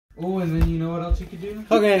Oh, and then you know what else you could do?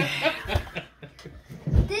 Okay.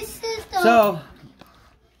 This is the... So,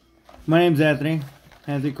 my name's Anthony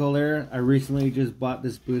Collier. I recently just bought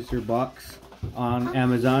this booster box on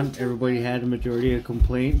Amazon. Everybody had a majority of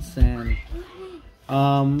complaints, and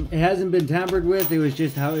it hasn't been tampered with. It was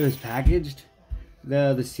just how it was packaged.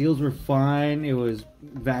 The seals were fine. It was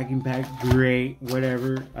vacuum packed, great,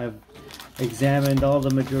 whatever. I've examined all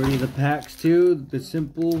the majority of the packs too. The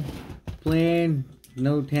simple, plain,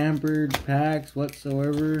 no tampered packs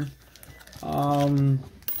whatsoever. In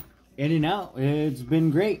and out. It's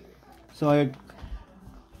been great. So I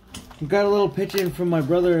got a little pitch in from my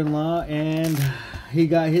brother-in-law, and he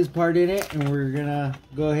got his part in it, and we're gonna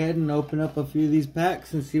go ahead and open up a few of these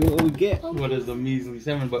packs and see what we get. What is a measly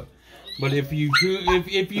 7? But if you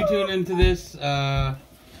tune into this,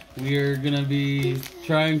 we are gonna be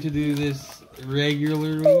trying to do this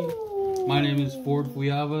regularly. My name is Ford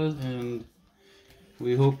Fuyava, and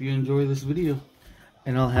we hope you enjoy this video.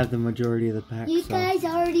 And I'll have the majority of the packs. You guys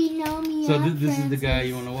already know me. So this is the guy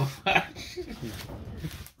you want to watch.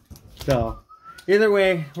 So, either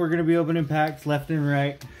way, we're gonna be opening packs left and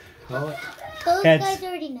right. Those Heads. guys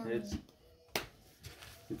already know me.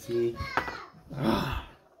 It's me.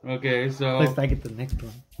 Okay, so Let's I get the next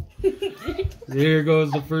one. here goes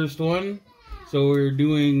the first one. So we're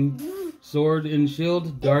doing Sword and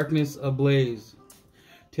Shield, Darkness Ablaze.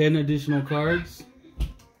 10 additional cards.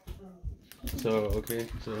 So okay,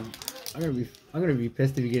 so I'm gonna be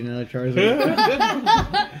pissed if you get another Charizard.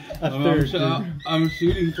 I'm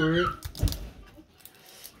shooting for it.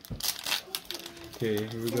 Okay,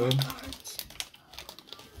 here we go.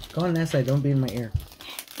 Go on that side. Don't be in my ear.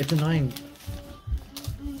 It's annoying.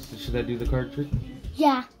 So should I do the card trick?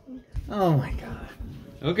 Yeah. Oh my god.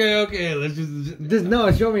 Okay, let's just.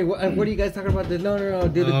 No, show me. What are you guys talking about? No,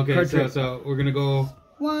 do the Okay, card trick. so we're gonna go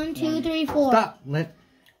 1, 2, 3, 4. Stop. Let.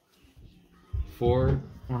 4.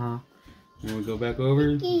 And we'll go back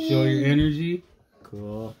over. Show your energy.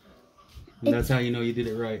 Cool. And that's how you know you did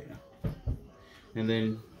it right. And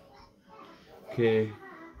then, okay.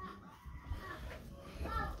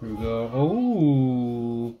 Here we go.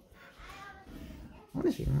 Oh. I want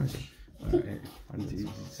to see. Alright.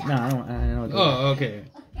 No, I don't. I know. Oh, okay.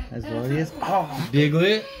 That's what it is. Oh.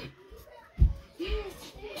 Diglett.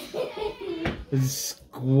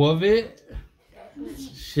 Squavit.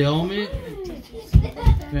 Shelmet.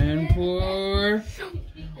 Panpour.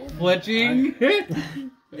 Fletching.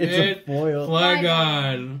 It's a foil.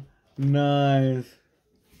 Flagon. Nice.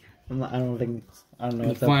 I don't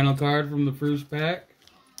know. The final card from the first pack.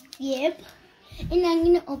 Yep. And I'm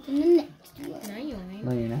gonna open the next one.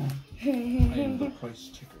 No, you're not. I am the price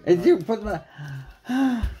checker. It's you put the.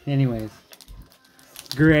 Anyways,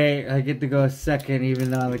 great. I get to go second, even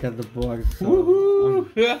though I got the book. So,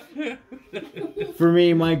 for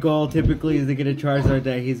me, my goal typically is to get a Charizard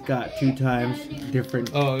that he's got 2 times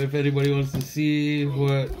different. Oh, if anybody wants to see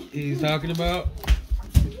what he's talking about.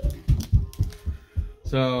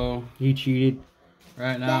 So He cheated.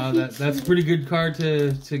 right now, that's a pretty good card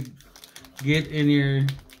to get in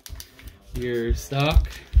your stock.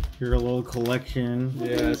 Your little collection.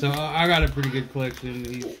 Yeah, so I got a pretty good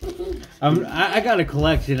collection. I got a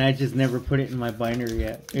collection. I just never put it in my binder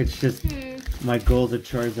yet. It's just my goal's a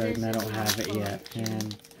Charizard, and I don't have it yet.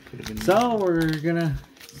 And so we're gonna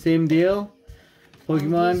same deal.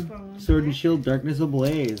 Pokemon Sword and Shield, Darkness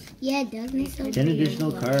Ablaze. Yeah, Darkness Ablaze. 10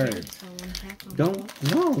 additional cards. Let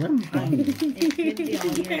me find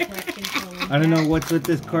it. I don't know what's with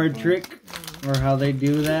this card trick or how they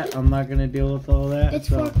do that. I'm not gonna deal with all that. It's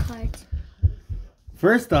 4 cards.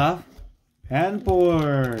 First off,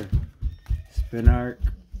 Panpour, Spinark,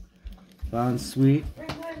 Bounsweet,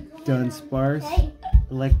 Dunsparce,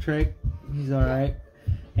 Electric, he's alright,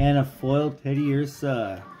 and a foil Teddy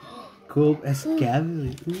Ursa. Cool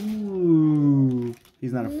Escavalier. Ooh,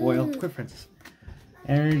 he's not a foil. Quit, Francis.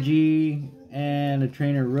 Energy and a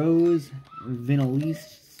Trainer Rose,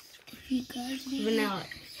 Vanillish,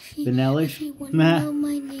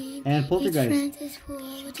 and Poltergeist.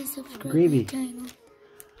 Gravy.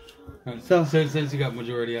 So since you got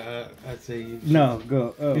majority, I'd say you should. No,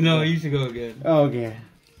 go. Oh, no, you should go again. Oh, okay.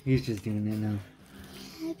 He's just doing it now.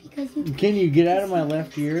 Can you get out of my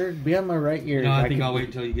left ear? Be on my right ear. No, I think I'll wait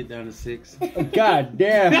until you get down to 6. Oh, God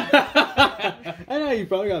damn. I know you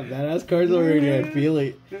probably got badass cards already. I feel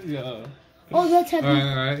it. Yeah. Oh, that's heavy.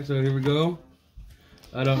 Alright, so here we go.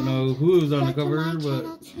 I don't know who's on the cover,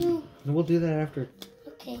 but we'll do that after.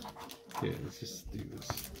 Okay. Okay, let's just do this.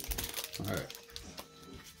 Alright.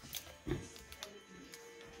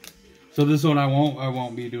 So this one I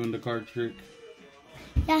won't be doing the card trick.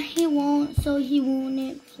 Yeah, he won't, so he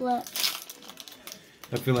won't flip.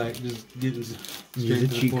 I feel like just getting straight It's a to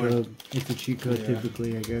the cheat point. code. It's a cheat code Yeah.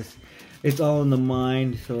 typically, I guess. It's all in the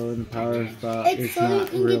mind, so in the power spot, It's it's so you not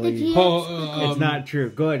can get the really. GX. It's not true.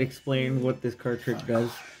 Go ahead, explain what this card trick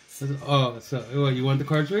does. Oh, so what, you want the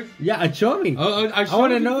card trick? Yeah, show me. Oh, I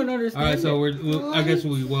want to showed know you. and understand. All right, so Oh, I guess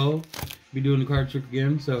we will be doing the card trick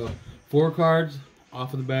again. So 4 cards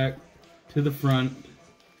off of the back to the front.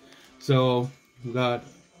 So we got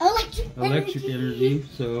electric energy.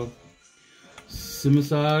 So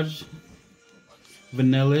Simasage,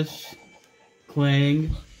 Vanillish,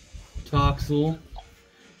 Clang, Toxel,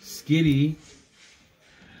 Skitty,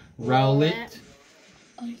 Rowlet,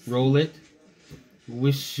 Rowlet,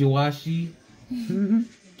 Wishiwashi,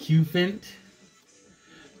 Qfint,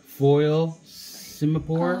 Foil,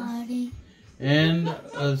 Simipour, and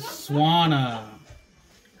a Swanna.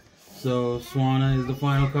 So Swanna is the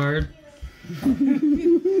final card.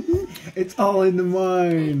 It's all in the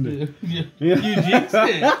mind. You jinxed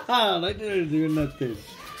it. I didn't do nothing.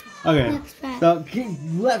 Okay, Next pack. so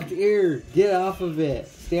left ear, get off of it.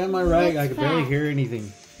 Stay on my right. I can barely hear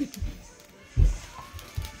anything.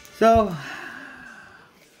 So,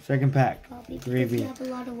 second pack. Gravy. You have a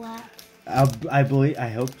lot of wax. I believe. I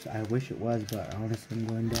hope. I wish it was, but honestly, I'm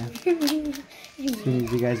going down. As soon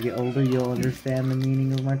as you guys get older, you'll understand the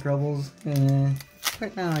meaning of my troubles.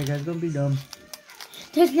 Right now, you guys don't be dumb.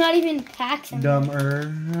 There's not even packs in there. Dumber.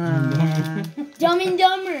 Dumb and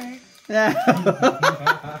Dumber. At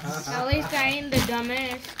least I ain't the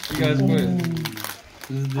dumbest. You guys quit.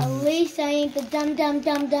 At least I ain't the dumb.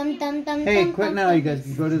 Hey, quit now, you guys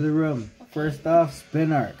can go to the room. First off,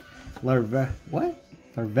 Spin Arc. Larvesta?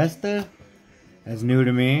 That's new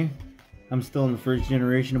to me. I'm still in the first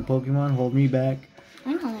generation of Pokemon. Hold me back.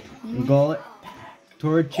 I know that. Gullet.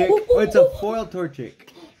 Torchic. Oh, it's a foil Torchic.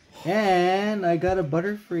 And I got a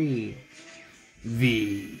Butterfree.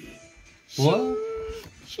 V. What?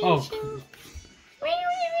 Oh,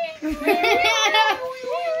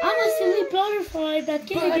 I'm a silly butterfly that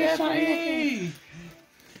can't get shot in the face.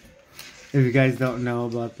 If you guys don't know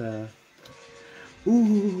about the...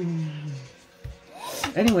 Ooh.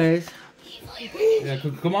 Anyways. yeah.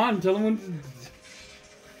 Come on, tell them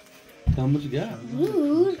what you got.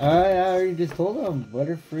 Ooh. Alright, I already just told them.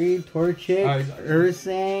 Butterfree, Torchic, Alright.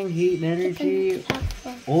 Ursang, Heat and Energy,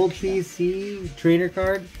 Old PC, Trainer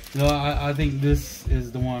card. No, I think this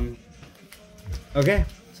is the one. Okay,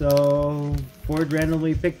 so Ford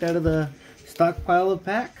randomly picked out of the stockpile of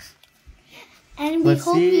packs. And we Let's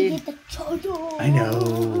hope see. we get the Charizard. I know,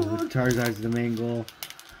 Charizard's the main goal.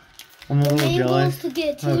 I'm a The little main goal jealous. is to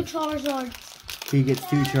get 2 Charizards. He gets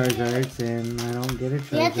 2 Charizards and I don't get a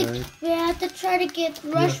Charizard. We have to try to get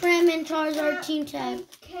Rush Ram and Charizard team tag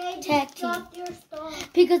team.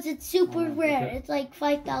 Because it's super rare. It's like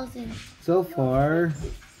 5,000. So far,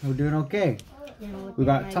 we're doing okay. We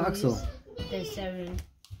got Toxel, The 7.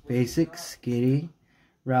 Basic, Skitty,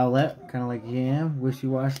 Rowlet, kind of like Yam,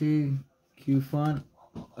 Wishiwashi, Qfont,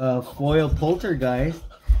 Foil Poltergeist,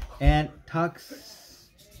 and Toxicity.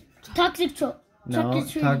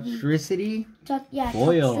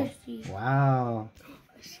 Foil. Toxicity. Wow.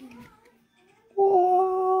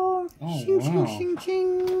 Oh, wow. ching,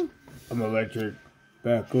 ching. I'm electric.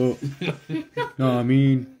 Back up. No, I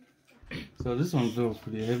mean. So this one feels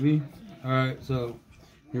pretty heavy. All right, so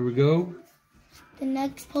here we go. The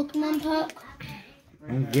next Pokemon pack.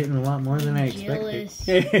 I'm getting a lot more than I expected.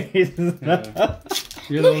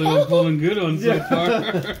 You're the only one pulling good on so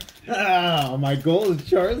far. Oh, my goal is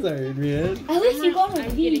Charizard, man. At least you got a I'm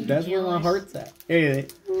V. getting That's where my jealous. heart's at. Anyway.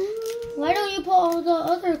 Why don't you put all the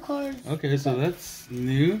other cards? Okay, so that's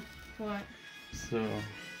new. What? So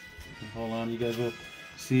hold on, you guys will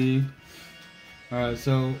see. All right,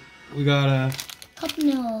 so we got a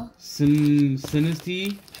Cupnilla.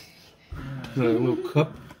 Sinisty, so a little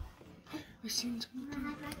cup.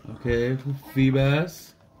 Okay,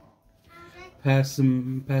 Feebas,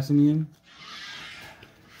 Passimian,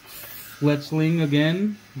 Fletchling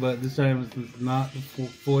again, but this time it's not the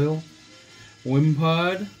foil.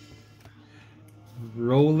 Wimpod,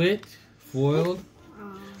 Rowlet, foiled.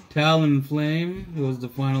 Talonflame, it was the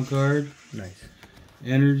final card. Nice.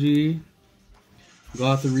 Energy,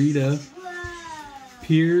 Gothorita,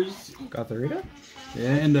 Piers, Gothorita?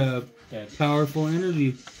 and Powerful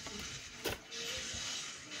Energy.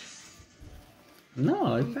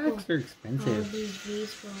 No, the packs are All expensive. these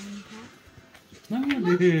V's from pack.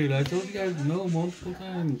 No, dude, I told you guys no multiple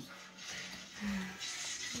times.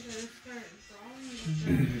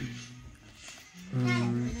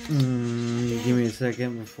 Give me a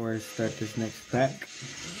second before I start this next pack.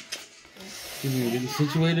 Getting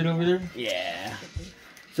situated over there. Yeah.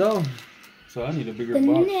 So, So I need a bigger The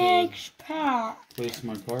box next pack. to place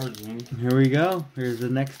my cards in. Here we go. Here's the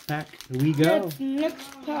next pack. Here we go.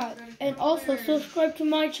 Next pack. And also subscribe to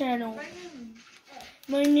my channel.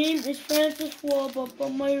 My name is Francis Waba, but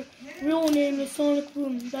my real name is Sonic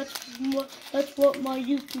Boom. That's what my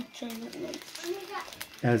YouTube channel is.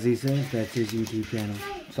 As he says, that's his YouTube channel.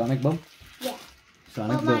 Sonic Boom? Yeah.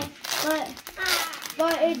 Sonic Boom.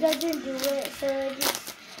 But it doesn't do it, so it just,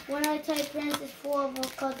 when I type Francis Waba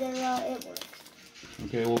Caldera, it works.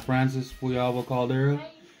 Okay, well, Francis Fuyaba Caldera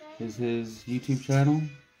is his YouTube channel.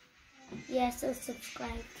 Yeah, so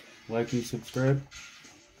subscribe. Like and subscribe.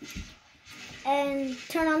 And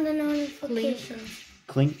turn on the notifications.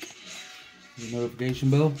 Clink. The notification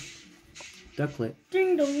bell. Ducklet.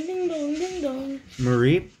 Ding dong, ding dong, ding dong.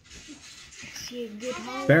 Marie. See a good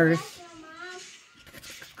haul. Barris.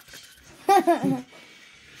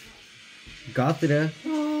 Gothita.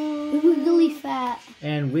 Wiggly Fat.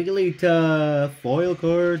 And Wigglytuff. Foil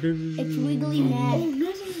card. It's Wiggly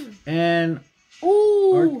Mad. And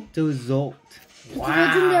Ooh! Artozolt.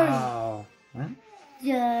 Wow. What?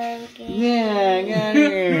 Joking. Yeah, got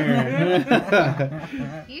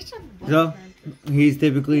here. You should So, he's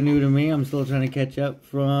typically new to me. I'm still trying to catch up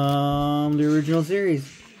from the original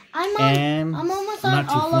series. I'm almost on not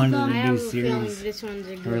too all fond of of them. I have a New feeling series. this one's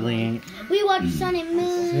a good Really one. ain't. We watched Sun and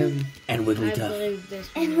Moon And I Wigglytuff. believe this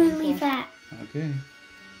one and will Wiggly go. Fat. Okay.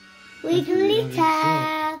 Wiggly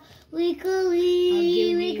Tap. Wiggly, I'll give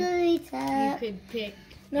you- Wiggly You Tap. could pick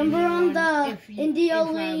Number on anyone the if you- India if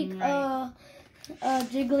I'm League, right.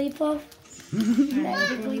 Jigglypuff.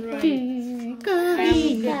 Jigglypuff.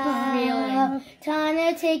 Jigglypuff. Time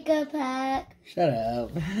to take a pack. Shut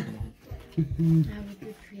up. I have a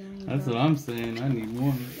good feeling. That's what I'm saying. I need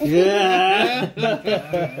more. Yeah.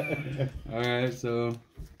 Alright, so.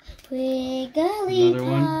 Wigglypuff. Another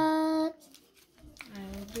one? I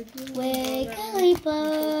have a good feeling.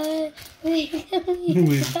 Wigglypuff.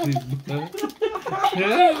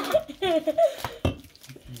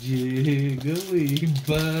 Jiggly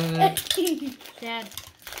butt. Dad,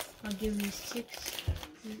 I'll give you 6.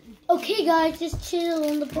 Okay, guys, just chill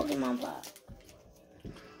on the Pokemon block.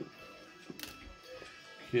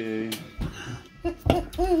 Okay.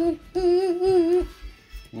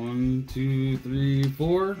 1, 2, 3,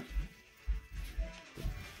 4.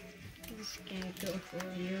 This can't go for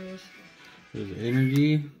yours. There's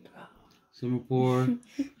Energy, Semaphore,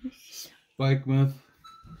 Spikemuth,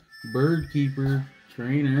 Birdkeeper,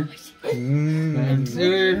 Trainer,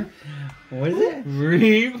 Spencer, What is it?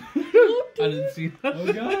 Reap. I didn't see that.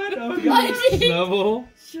 Oh god, oh god. Snubble,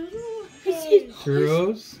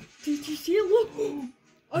 Churros, Did you see it? Look!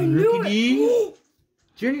 I Rookie,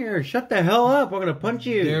 Junior, shut the hell up. I'm gonna punch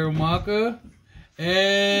you. Darumaka,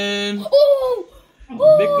 and Oh!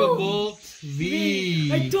 Vickabolt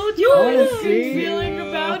V. I told you I wanna had a good see. feeling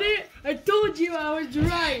about it. I told you I was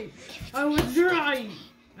right. I was right.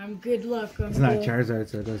 I'm good luck. It's not Charizard,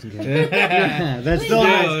 so it doesn't count. Yeah, That's still a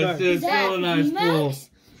nice it's card. still a nice pull.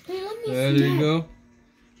 Hey, let me There see you that. go.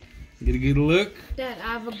 Get a good look. Dad,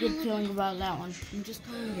 I have a good feeling about that one. I'm just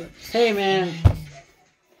telling you. Hey, man.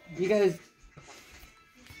 You guys.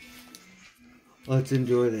 Let's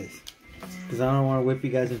enjoy this. Because I don't want to whip you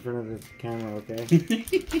guys in front of the camera, okay?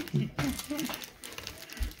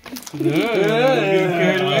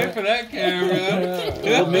 Can't wait for that camera.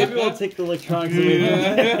 Well, maybe we'll take the electronics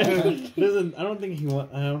away. Doesn't. I don't think he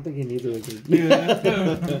want. I don't think he needs it.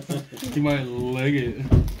 You might leg it.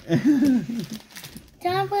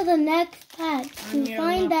 Time for the next pack I'm to your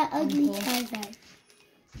find that uncle. ugly Charizard.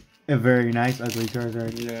 A very nice, ugly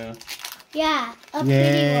Charizard. Yeah. Yeah, a pretty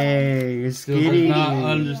Yay! Still does Skitty.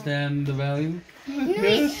 not understand the value. one.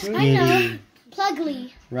 Wait, I know.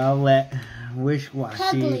 Plugly. Rowlet. Wishwashi.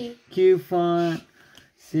 Cuddly. Q-Font.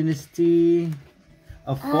 Sinistea.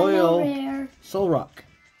 A Foil. foil. Rare. Solrock.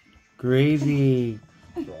 Gravy.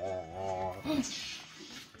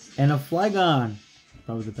 And a Flygon.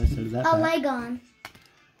 Probably the best out of that A pack. Legon.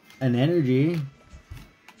 An Energy.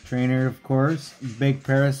 Trainer, of course. Big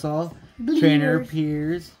Parasol. Trainer Bleeders.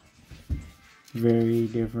 appears. Very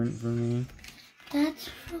different from me. That's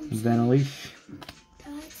from. Venilish.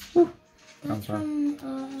 That's from.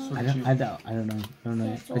 I don't know.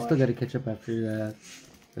 I still gotta catch up after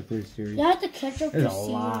the third series. You have to catch up There's for a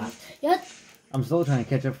lot. You have I'm still trying to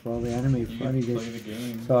catch up for all the anime fun he did. Play the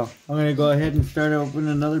game. So I'm gonna go ahead and start opening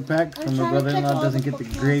another pack so I'm my trying to catch brother-in-law all doesn't the get the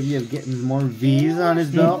Pokemon. gravy of getting more V's on his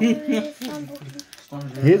belt.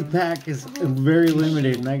 His pack is very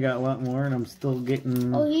limited, and I got a lot more, and I'm still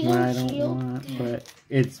getting Oh, he what I has don't shield? want, but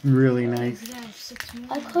it's really nice. Did I have 6 more?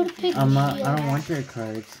 I could pick. I don't Shield. want your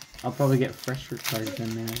cards. I'll probably get fresher cards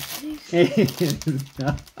than that.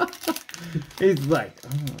 He's like, oh,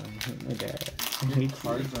 my dad.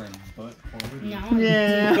 Cards are in butt forward. No.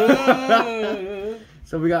 Yeah.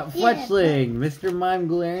 So we got Fletchling, Mr. Mime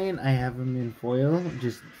Galarian. I have him in foil,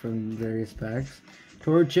 just from various packs.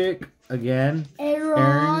 Torchic, again.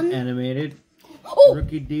 Aaron, animated. Oh.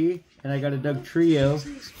 Rookie D. And I got a Doug Trio.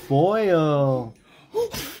 Foil.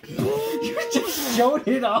 You just showed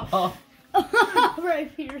it off.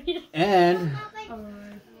 Right here. And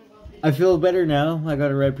I feel better now. I got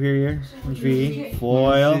a Red Period. V.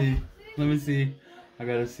 Foil. Let me see. I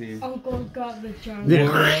gotta see. Uncle got the charm.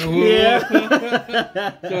 Yeah.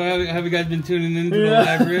 So have you guys been tuning into the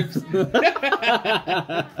live rips?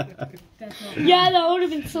 Yeah, that would have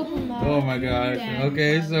been so cool. Oh my gosh.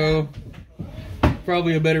 Okay, so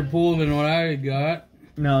probably a better pool than what I got.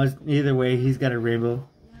 No, it's, either way, he's got a rainbow.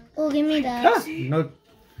 Oh, give me that. No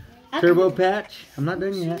turbo patch. I'm not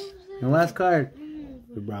done yet. The last card.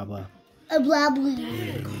 Blah blah. A blah blah.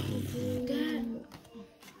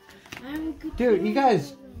 Dude, you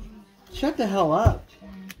guys, shut the hell up.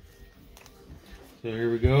 So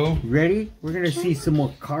here we go. You ready? We're gonna see some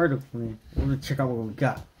more card opening. We're gonna check out what we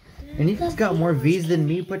got. And you guys got more V's than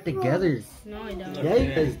me put together. No, I don't. Yeah,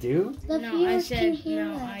 you guys do. No, I said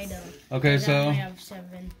no, I don't. Okay, I so only have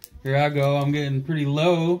 7. here I go. I'm getting pretty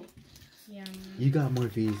low. Yeah. You got more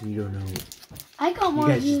V's and you don't know it. I got You more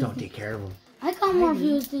guys views. just don't take care of them. I got more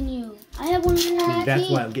views than you. I have 1.5. That's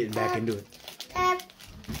why I'm getting back into it.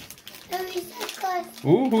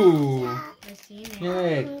 Ooh. I seen it.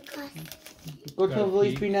 Yay. Go tell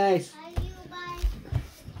Felice be nice.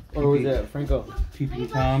 Or was that Franco?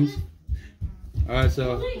 PP Toms. Alright,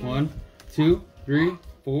 so 1, 2, 3,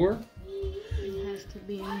 4. It has to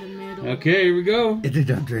be in the middle. Okay, here we go. It's a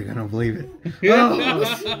dump drink. I don't believe it.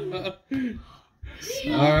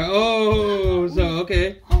 Alright, oh, so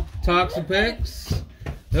okay. Toxapex.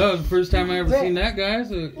 That was the first time I ever seen that, guys.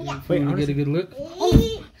 So if Wait, you want to get a good look.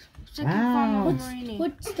 Wow.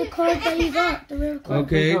 What's the card that you got? The rare card.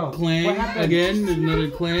 Okay, What Clang happened? again. There's another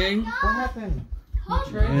Clang. What happened?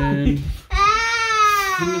 And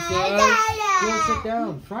Massage. Go sit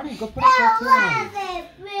down. Franny, go put a tattoo on.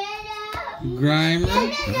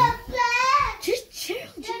 Grimer. Just chill.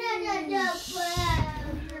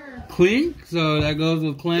 Clink. So that goes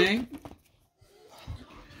with Clang.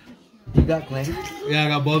 You got Clay? Yeah, I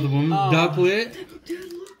got both of them. Oh. Ducklet.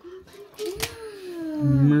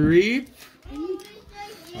 Mareep.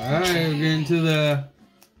 Alright, we're getting to the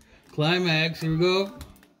climax. Here we go.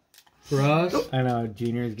 Frost. I know,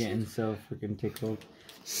 Junior's getting so freaking tickled.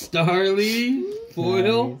 Starly.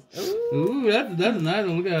 Foil. Ooh, that's a nice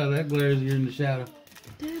one. Look at how that glares here in the shadow.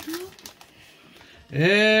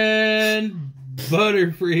 And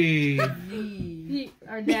Butterfree.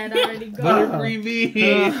 Our dad already got Butterfree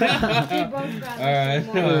V.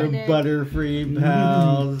 Alright. We're Butterfree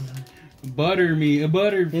pals. Butter me. A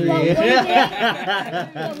Butterfree.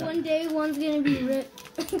 But one day one's gonna be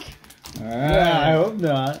ripped. Alright. Yeah, I hope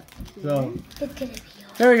not. So, It's gonna be.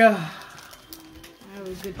 there we go. I have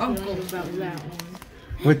a good feeling about that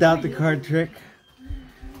one. Without the card trick,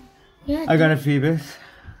 Yeah. I got a Phoebus.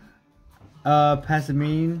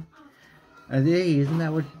 Passamine. Hey, isn't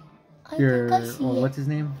that what your... what's his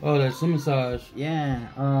name? Oh, that's some massage. Yeah.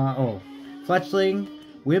 Fletchling.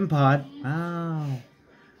 Wimpod. Wow.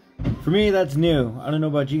 For me, that's new. I don't know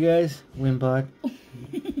about you guys. Wimpod.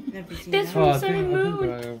 Never seen That's that. from Oh, I Sun think and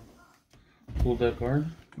Moon. I pulled that card.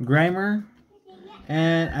 Grimer.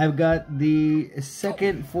 And I've got the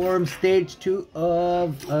second form stage 2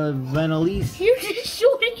 of Vanillise. You're just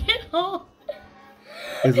showing it off.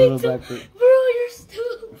 His little back foot. Bro, you're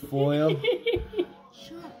stupid. Foil.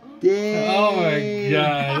 Dang. Oh my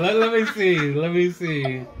god. Let me see. Let me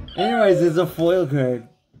see. Anyways, it's a foil card.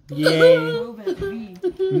 Yay.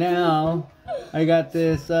 Now, I got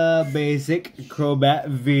this basic Crobat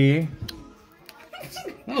V.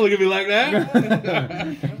 Don't look at me like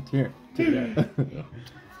that. Here, take that.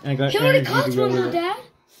 I got He already energy caught to go one, with though, it. Dad.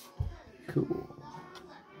 Cool.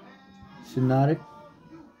 Synodic.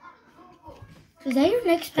 Is that your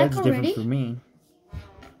next pack That's already? different for me.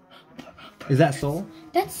 Is that Soul?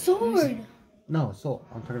 That's sword. No, Soul.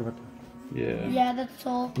 I'm talking about Yeah. Yeah, that's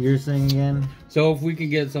soul. You're saying again? So if we can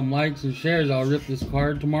get some likes and shares, I'll rip this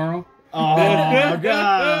card tomorrow. Oh,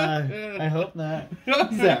 God. I hope not.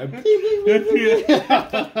 What's that?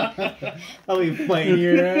 I'll be fighting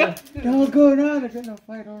here. What's going on? They're gonna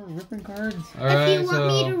fight over ripping cards. All right, If you want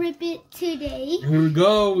me to so rip it today. here we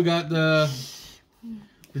go. We got the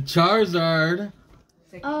Charizard.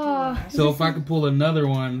 Oh. So if I could pull another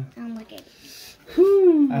one, I'm looking.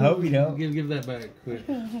 I hope you don't. give that back quick.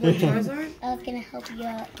 Charizard? I was gonna help you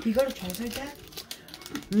out. You got a Charizard, Dad?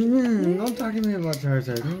 Don't talk to me about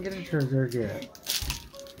Charizard. I didn't get a Charizard yet.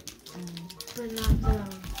 But not the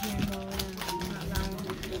handle. Not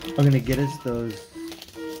that one. I'm gonna get us those.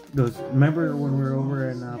 Remember when we were over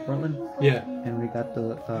in Portland Yeah. and we got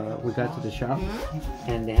to the shop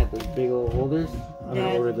and they had those big old holders? I'm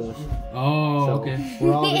gonna order those. Oh, So, okay.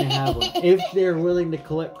 We're all gonna have them if they're willing to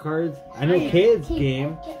collect cards. I know kids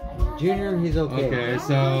game. Junior, he's okay. Okay,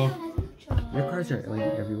 so Your cards are like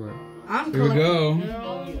everywhere, I'm here we collecting. go. They're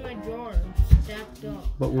all in my drawer, stacked up.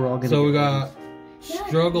 but we're all gonna. So we get got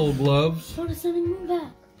struggle gloves. What is sending me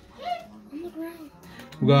back? On the ground.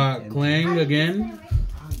 We got Clang again.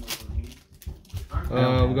 We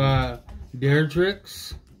got Dare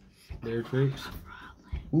Tricks. Dare Tricks.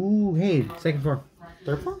 Ooh, hey, second floor.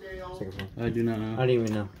 Third floor? Second floor. I do not I know. don't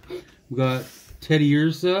even know. We got Teddy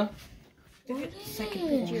Ursa. Second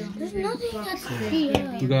picture. There's nothing that's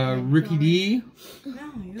here. We got Ricky D.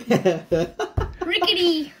 No, you're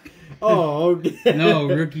Rickety. Oh, okay. No,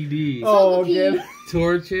 Ricky D. Oh, okay.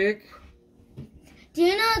 Torchic. Do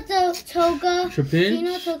you know the Toga? Do you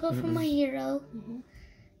know Trapinch. Toga from My Hero?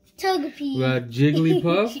 Togepi. We got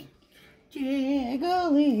Jigglypuff.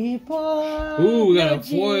 Jigglypuff. Ooh, we got a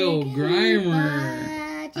foil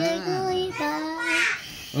Grimer. Jigglypuff.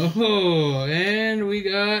 Oh, and we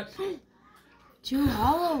got two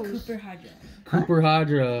hollows. Cooper Hydra. Cooper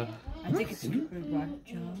Hydra. I think it's Cooper Hydra.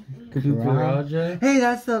 Cooper Hydra. Hey,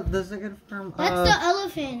 that's the second firm. That's the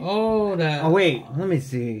elephant. Oh, that. Oh wait, let me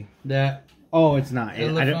see. That Oh, it's not.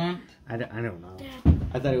 elephant. I don't know.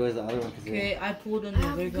 I thought it was the other one. Okay, I pulled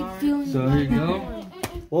another guard. So here you go.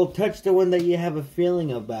 Well, touch the one that you have a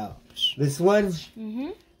feeling about. This one? Mm-hmm.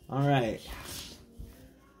 Alright.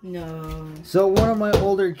 No. So one of my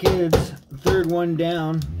older kids, third one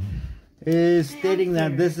down, is stating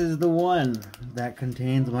that this is the one that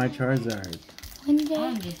contains my Charizard. One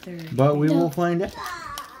I'm day. the third. But we will find out.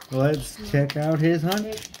 Let's check out his hunt.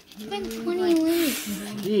 It's been 20 minutes.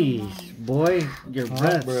 Jeez, boy, your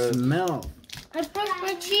breath breath. smells. I brushed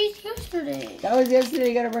my teeth yesterday. That was yesterday.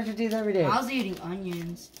 You gotta brush your teeth every day. I was eating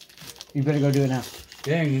onions. You better go do it now.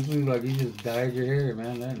 Dang, you look like you just dyed your hair,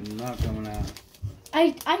 man. That is not coming out.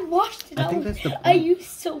 I washed it I out. think that's the I point. used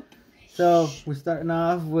soap. So we're starting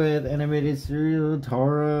off with animated cereal,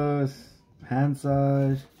 Tauros,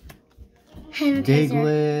 Hansage, Hand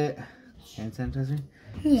Diglett, hand sanitizer,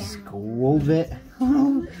 Yeah. Squovit.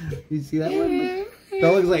 You see that one?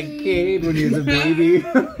 That looks like Cade when he was a baby.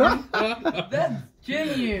 That's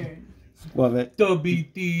Junior. Squovit.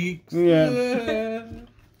 WT. Yeah.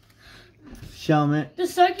 Shelmet. The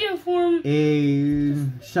second form. A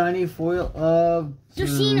shiny foil of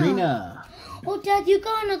Lucina. Serena. Oh, Dad, you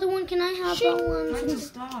got another one. Can I have that one? Let's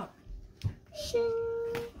stop.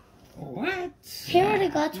 What? Here, I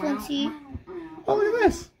got 20. Oh, look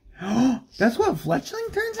at this. That's what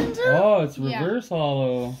Fletchling turns into? Oh, it's reverse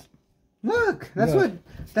hollow. Look, that's Yeah.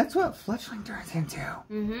 what Fletchling turns into.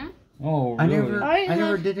 Mm-hmm. Oh, I really? never I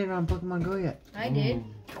never have- did it on Pokemon Go yet. I did.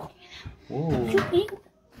 Whoa.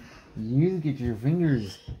 You get your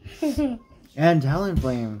fingers. And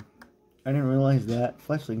Talonflame. I didn't realize that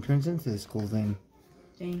Fletchling turns into this cool thing.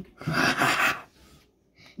 Dang.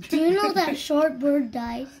 Do you know that short bird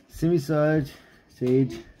dies? Simisage,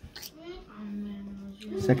 Sage,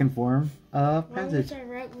 second form of Why was Pansage. I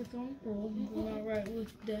right with Uncle, but not right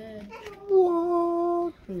with Dad?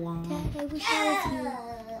 What? Wow. Dad, I wish I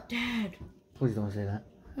was Dad. Please don't say that.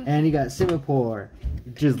 And you got Simipour,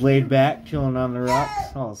 just laid back, chilling on the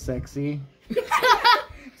rocks, all sexy.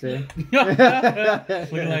 See?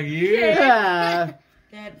 Looking like you. Yeah.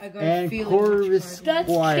 Dad, I got a And feeling. Corvus you. That's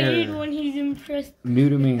Squire. Cade when he's impressed. New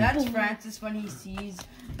to me. That's Francis when he sees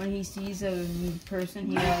a person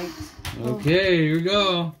he likes. Okay, here we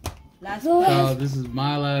go. Last Go pack. So this is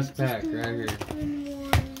my last pack right here. And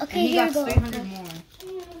Okay, he here got we go. 300 more.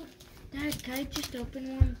 Dad, can I just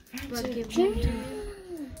open one? But give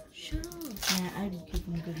Shut up. Yeah, I'd give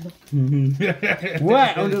him good luck.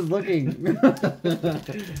 What? I'm just looking.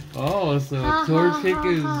 Oh, so Torchic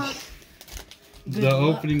is the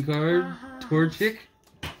opening card. Torchic.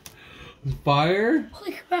 Fire.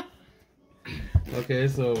 Holy crap. Okay,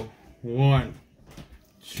 so 1,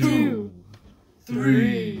 2,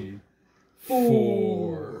 3,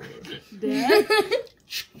 4. Dad?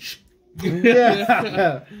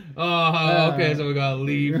 Yeah. Oh, okay, so we got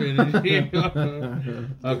Leaf Energy.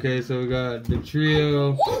 Okay, so we got the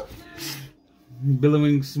trio.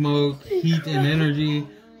 Billowing Smoke, Heat and Energy,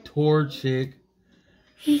 Torchic,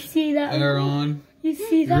 You see that? Aeron, You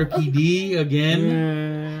see that? Ricky D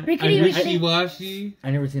again, Rickety and Ricky. Wishy-Washy.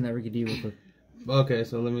 I never seen that Ricky D real quick. Okay,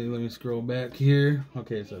 so let me scroll back here.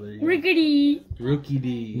 Okay, so there you go. Rickety. Rookie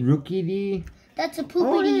D. Rookie D. That's a Oh,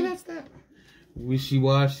 poopity. yeah, that's that.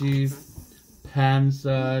 Wishy-washy.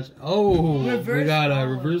 Pansage. Oh, we Reverse got a hollow.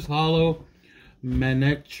 reverse hollow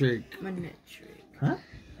Manectric. Huh?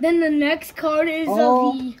 Then the next card is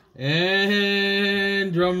Oh. a V.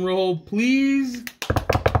 And drum roll, please.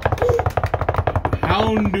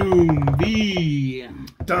 Houndoom V.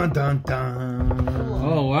 Dun dun dun.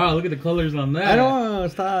 Oh wow, look at the colors on that. I don't want to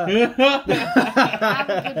stop. I have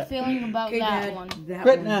a good feeling about Okay, that Dad, one. that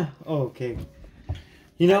But one. now, oh, okay.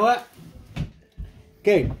 You know what?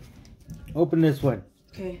 Okay, open this one.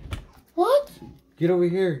 Okay. What? Get over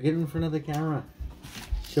here. Get in front of the camera.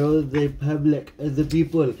 Show the public, the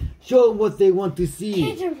people. Show them what they want to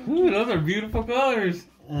see. Ooh, those are beautiful colors.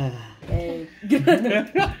 Hey. I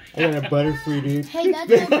got a Butterfree, dude. Hey,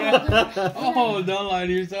 that's a Oh, don't lie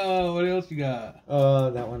to yourself. What else you got?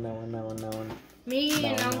 Oh, that one. Me and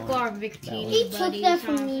and Uncle Uncle are are That victims. one. He took that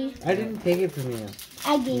from me. I didn't take it from you.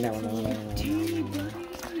 I gave No, it no, from no, you. no.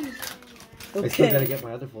 I still gotta Okay. get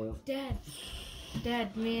my other foil.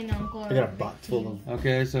 Dad, me and Uncle I got a box full of.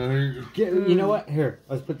 Okay, so here. You know what? Here,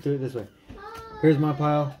 let's put it this way. Here's my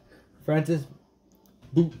pile. Francis,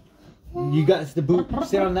 boot. You got the boot.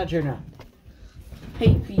 Sit on that chair now.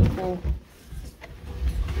 Hey, people.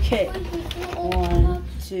 Okay. 1,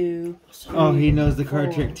 2. Oh, he knows the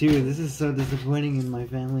card 4. trick too. This is so disappointing in my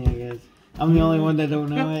family, I guess. I'm the only one that don't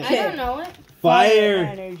know I it. don't know it. Fire!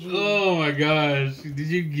 Energy. Oh my gosh. Did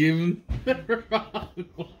you give him the wrong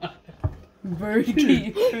one? Bird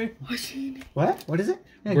keeper. What? What is it?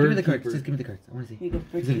 Yeah, Bird give me the cards. keeper. Just give me the cards. I want to see. You go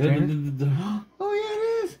bird Is it a keeper. trainer? Oh yeah,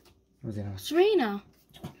 it is. What is it? Serena.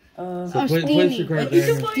 So Oh, place your card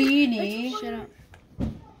there. Steenie. Shut up.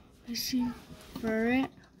 I see. Ferret.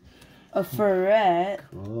 A ferret.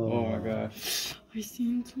 Oh my gosh. I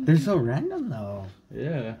see. They're so random though.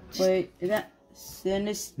 Yeah. Wait, is that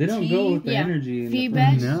Sinistea? They don't go with the Yeah. energy. in the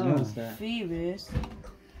Feedback. first. No. Notice that. Phoebus.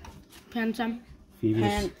 Pansam. Phoebus.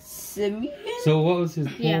 Pansimian. So what was his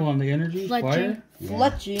pull Yeah. on the energy? Fletching. Fire?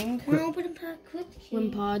 Fletching. Can I open a pack quick?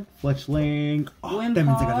 Fletchling. Wimpod. Oh, that means I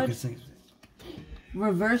gotta Wimpod. go save.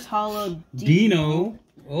 Reverse hollow Dino.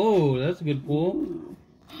 Oh, that's a good pull.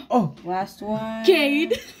 Oh, Last one.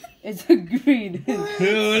 Cade. It's a green. What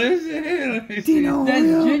is it? Let me see. Dino. That's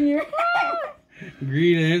Junior.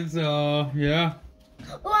 Green, so yeah.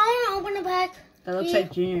 Oh, I want to open a pack. That looks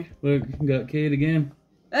like Junior. Look, got Cade again.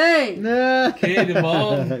 Hey! no. Cade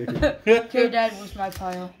evolved. Okay, Dad, where's my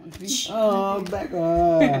pile? Oh, back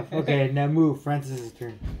off. Okay, now move. Francis's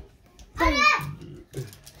turn.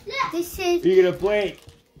 This is. You gonna play?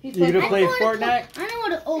 You gonna play Fortnite? I know how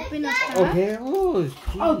to open a pack. Okay. Oh,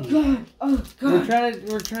 Oh geez. god! Oh god!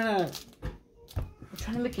 We're trying to. I'm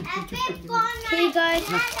trying to make a YouTube video. Okay, guys,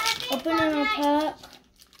 opening a pack.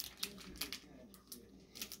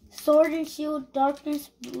 Sword and Shield, Darkness,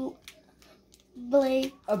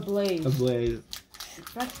 Blade. A blaze. Ablaze.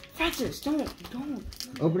 Francis, don't.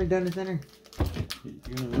 Open it down the center.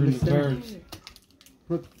 You're gonna ruin the cards.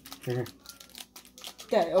 Look. Right here.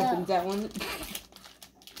 Dad opens that one.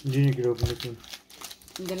 Junior could open this one.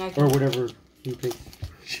 And then I Or can. whatever he picks.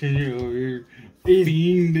 Junior over here. He's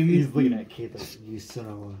Fiending. He's looking at Kate like, you son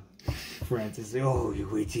of a Francis. Oh, you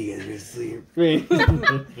wait till you guys are asleep.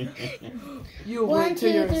 You 1, wait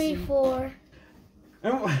till 2, you're 3, 4.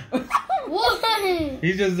 Oh. 1.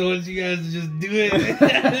 He just wants you guys to just do it.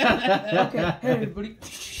 Okay, hey everybody.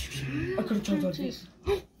 I could have tried like this.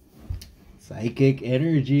 Psychic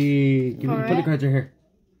energy. Give me, put the Alright. cards right here.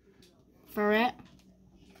 Ferret,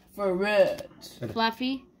 Ferret.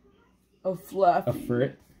 Fluffy, A fluff. A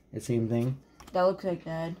frit. The same thing. That looks like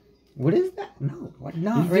Dad. What is that? No. What?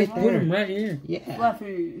 Not You right just put him there. right here. Yeah.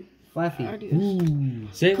 Fluffy. Fluffy. Ardeus. Ooh.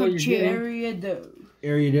 Say what you're Cupchew. getting. Area dough.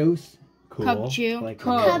 Ariados. Cool. Cupchew. Like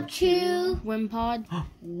Cub. that. Cupchew, Wimpod,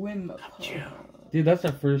 Wimp. Dude, that's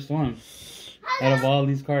the first one. Out of all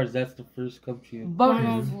these cards, that's the first Cupchew.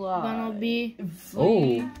 Butterfly. Bumblebee,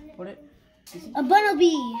 Oh. What it? a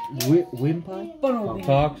Bumblebee, Wimpod? Bumblebee.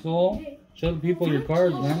 Toxel. Show the people your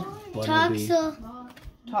cards, man. Bumblebee. Toxel,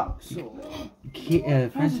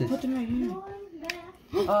 Toxel. Francis. Put them right here.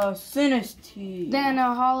 Sinistea. then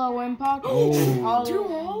a Hollow Wimpod. Oh.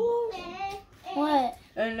 Hollow. what?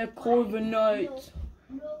 And a Corviknight.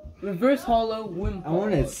 Reverse hollow Wimpod. I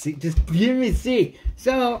want to see. Just give me see.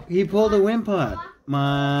 So he pulled a Wimpod.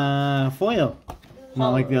 My foil. Not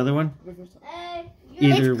like the other one.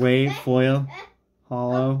 Either way, foil,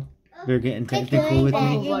 hollow. They're getting technical with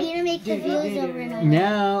me. You're gonna make the viewers over and over.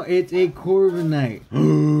 Now it's a Corviknight.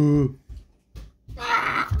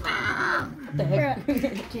 What the heck?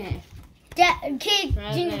 Okay. Kid,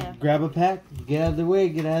 Right Junior. there. Grab a pack. Get out of the way.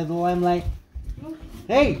 Get out of the limelight.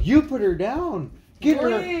 Hey, you put her down. Get her.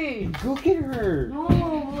 Wait. Go get her.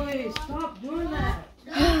 No, wait, stop doing that.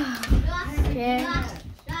 Okay.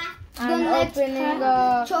 I'm next opening pack.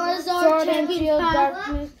 the Charizard Sword and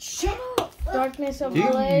champion Shield pack. Darkness of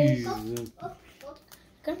Blaze. Jeez.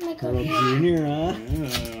 Gonna make a Little video. Junior, huh?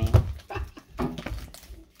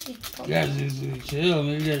 You guys need to chill.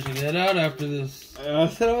 Maybe you guys should head out after this.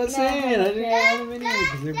 That's what I was saying. I didn't want them in here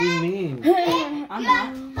because they're being mean. I'm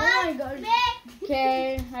not. Oh my god.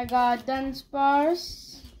 Okay, I got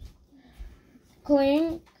Dunsparce,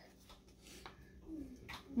 Clink,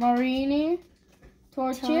 Marini,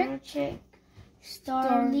 Torchic,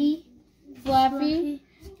 Starly. Flappy.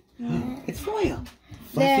 It's foil.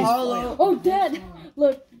 Then, Fluffy's foil. oh, dead!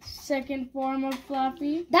 Look, second form of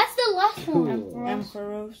Flappy. That's the last one. Cool.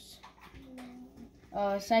 Ampharos.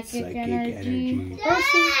 Psychic Psychic Energy. energy.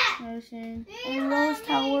 Ocean. And Rose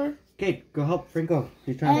Tower. Okay, go help Franco.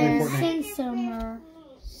 He's trying to And play Fortnite. Sinsummer.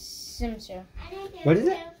 Simsir. What is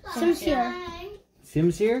it? Simsir.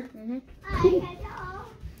 Sims here? Mm-hmm. Cool.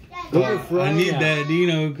 Look at I Fronya. need that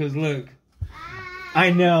Dino because look. I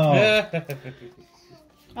know.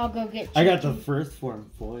 I'll go get I got the first form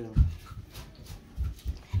foil.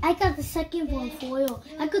 I got the second one foil.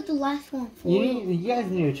 I got the last one foil. You guys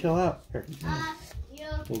need to chill out.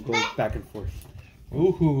 We'll go back and forth.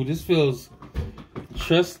 Ooh, this feels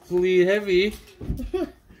trustly heavy.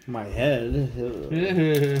 My head.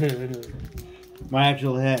 My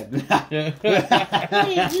actual head.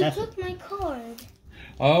 Wait, you took my card. That's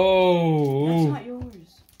Oh. not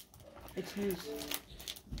yours. It's his.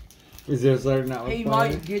 Is there starting out with He fire?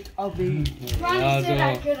 might get a big. Ronnie said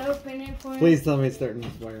I so- could open it for him. Please tell me it's starting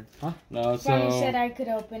with fire. Huh? No, Ronnie said so I could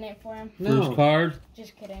open it for him. first card.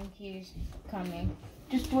 Just kidding, he's coming.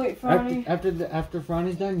 Just wait for me. After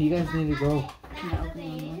Franny's done, you guys need to go.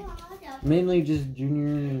 Mainly just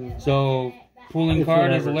Junior and So pulling If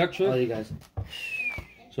card is whatever. All electric. you guys.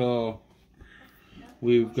 So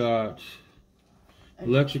we've got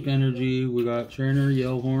electric energy. We got Trainer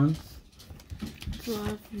Yellhorn.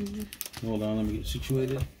 Hold on, let me get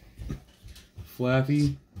situated.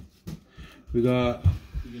 Flappy. We got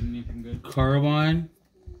Carbine.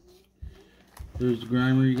 There's the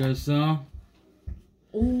Grimer you guys saw.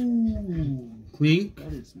 Ooh, Clink.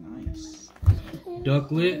 That is nice.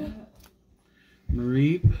 Ducklet.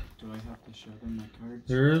 Mareep. Do I have to show them my cards?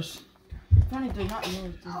 There's. Funny, they're not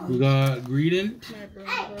yours. We got Greedent.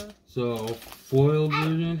 So foiled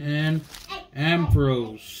version and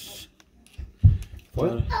Ampharos.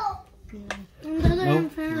 What? Another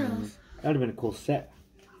Nope. Infernos. That'd have been a cool set.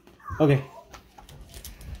 Okay.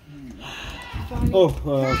 Oh,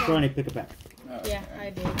 Franny, pick a pack. Yeah, I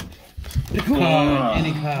did. Pick a card,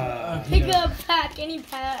 any card. Pick a pack, any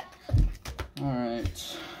pack.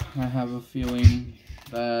 Alright. I have a feeling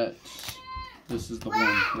that this is the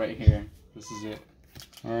one right here. This is it.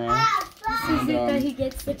 Alright. This is it that he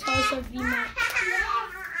gets the Charizard VMAX.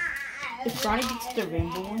 If Ronnie gets the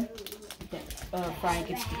rainbow one, then Ronnie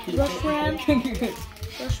gets to keep Rushram. it.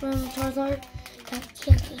 Rushram Charizard. That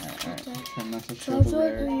Alright. Turn that to show the Charizard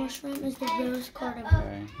rare. and Rushram is the rarest card ever.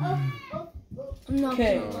 Okay. I'm not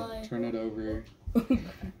Okay. gonna So lie. turn it over.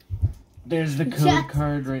 There's the code That's-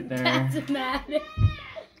 card right there. That's mad.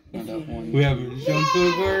 And that one. We have a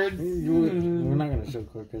Shunko card. We're not gonna show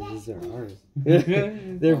quick because these are ours.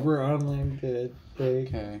 They're for online good.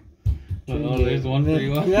 Okay. Oh, there's one for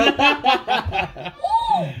you.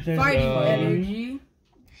 Fighting energy.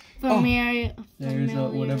 Familiar. There's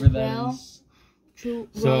Familiar whatever that Bell. is.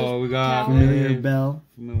 So we got Tower. Familiar Bell.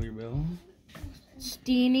 Familiar Bell.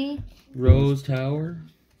 Steenie. Rose Tower.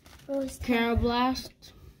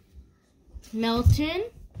 Carablast. Melton.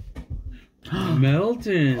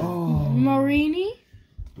 Melton. Oh. Marini.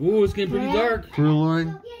 Ooh, it's getting pretty dark.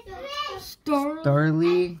 Purloin.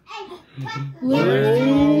 Starly.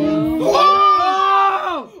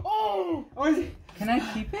 Oh! Can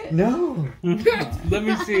I keep it? No. Let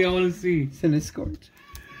me see. I want to see. Cinescorch.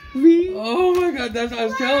 Oh my god, that's what I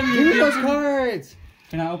was telling you. Give me those cards.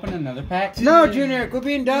 Can I open another pack? No, Junior, quit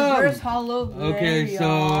being dumb. Reverse hollow. Okay,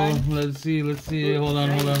 so let's see. Hold on.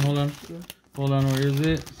 Where is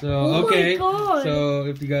it? So Oh my okay, God. so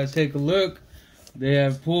if you guys take a look, they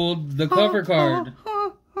have pulled the cover card.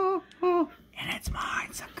 And it's mine.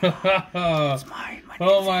 It's mine.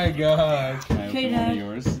 Oh my gosh, Can I Okay, open one Dad. of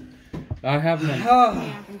yours? I have none.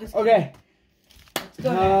 Okay. Go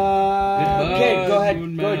ahead. Kate, go ahead.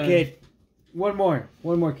 Moon Go ahead, Man. Kate. One more,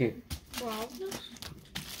 Kate.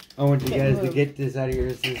 I want you guys to get this out of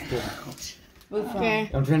your system. Okay.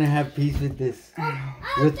 I'm trying to have peace with this.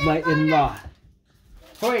 With my in-law.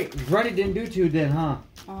 Oh, wait, Ronnie didn't do two then, huh?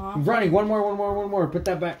 Ronnie, one more. Put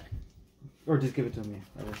that back. Or just give it to me.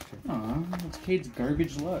 Aw, it's Kate's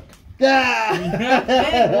garbage luck.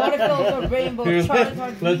 Hey, water filled with rainbow. Here,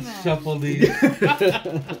 Charizard let's VMAX. shuffle these.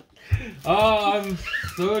 Oh, I'm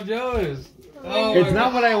so jealous. Oh, It's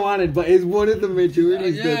not what I wanted, but it's one of the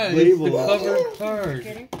majorities yeah, that's it's labeled. the cover card.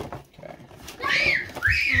 Okay.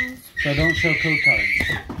 So don't show code cards.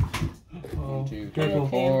 Oh, 1, 2, 3, careful.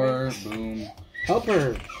 4. Boom. Help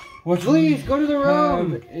her. What Please, go to the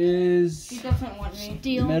room. is She doesn't want me.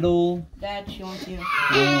 Deal. metal. Dad, she wants you.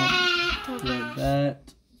 Like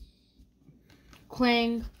that.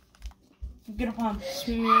 Clang. Get up on.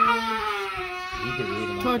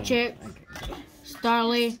 Torchic.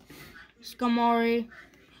 Starly. Skamori.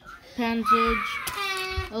 Pansage.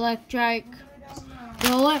 Electric.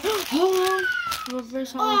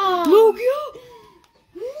 Reverse Lugia!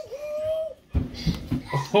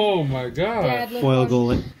 Oh my god. Dad, look. Foil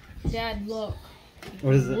gullet. Dad, look.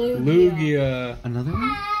 What is it? Lugia. Another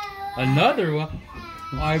one? Another one?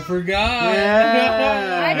 I forgot. I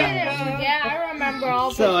Yeah. didn't forget. I remember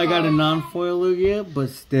all So the I got a cards. non-foil Lugia, but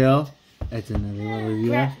still, it's another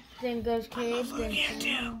Lugia. Then goes Cage. Then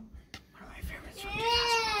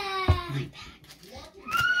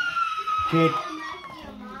Kid,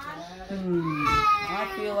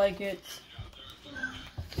 I feel like it's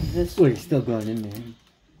this. oh, you're still going in there.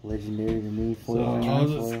 Legendary to me, foil So and I'll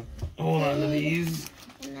non-foil. Hold on to these.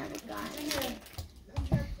 Another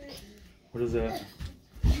guy. What is that?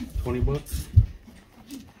 20 bucks?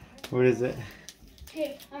 What is it?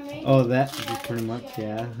 Okay, I'm ready. Oh, that is pretty much,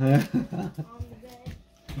 yeah.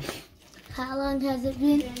 How long has it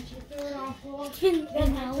been? It's been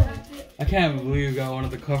an hour. I can't believe you got one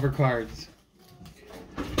of the cover cards.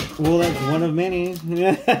 Well, that's one of many.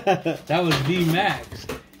 That was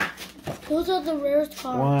VMAX. Those are the rarest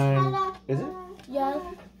cards. One. Is it? Yeah.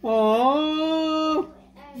 Oh.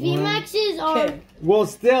 VMAXs are. Okay. Well,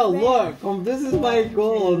 still, look. This is my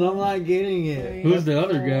goal, and I'm not getting it. Who's the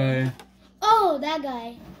other guy? Oh, that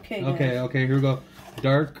guy. Okay, here we go.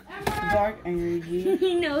 Dark. Dark energy.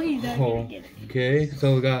 No, he's not Oh, gonna get it. okay.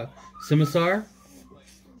 So we got Scimitar,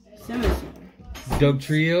 Simmons. Doug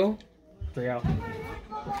Trio, Rare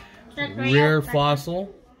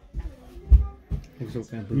Fossil,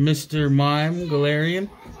 Mr. Mime, Galarian,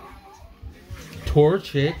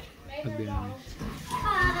 Torchic,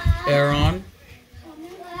 Aeron,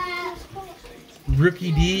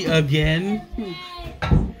 Rookie D again,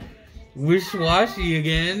 Wishwashy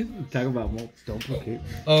again, Talk about multiple duplicates.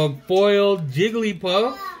 Foil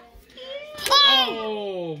Jigglypuff.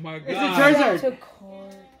 Oh my It's a god. Charizard. Took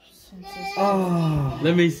cards since it's Oh.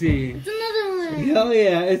 Let me see. It's another one. Hell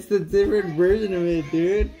yeah, it's the different version of it,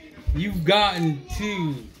 dude. You've gotten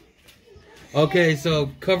 2. Okay, so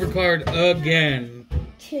cover card again.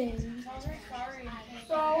 Okay.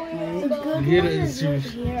 The good Get one it, is right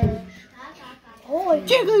it's- here. Oh,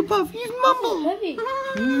 it's Jigglypuff, he's mumble. heavy.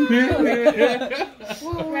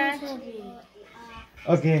 Heavy.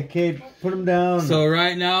 Okay, Kate, put him down. So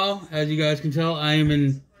right now, as you guys can tell, I am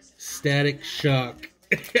in static shock.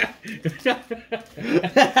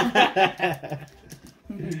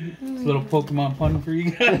 Little Pokemon pun for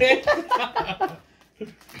you guys.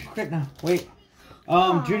 Quick now, wait.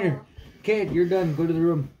 Junior, Kate, you're done. Go to the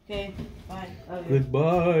room. okay. Fine. Okay.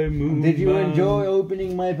 Goodbye, Moon. Did you Man. enjoy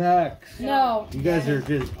opening my packs? No. You guys are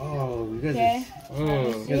just, you guys Okay. Oh,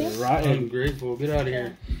 you guys are rotten. ungrateful. Get out of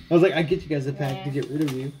here. I was like, I get you guys a pack to get rid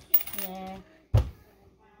of you.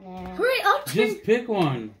 Hurry up. Just pick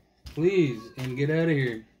one, please, and get out of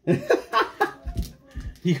here.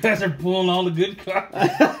 You guys are pulling all the good cards.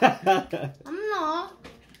 I'm not.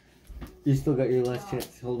 You still got your last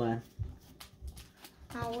chance. Hold on.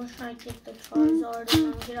 I wish I get the Charizard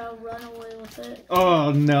and then get a run away with it.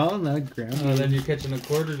 Oh, no, not grandma. Oh, then you're catching a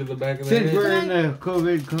quarter to the back of the Since head. we're in the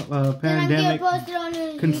COVID Then I pandemic, get posted on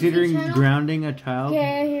your considering YouTube channel. grounding a child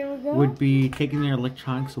Okay, here we go. would be taking their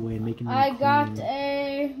electronics away and making them I got clean.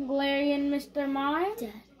 a Galarian Mr. Mime.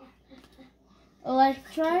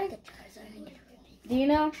 Electric.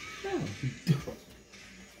 Dino.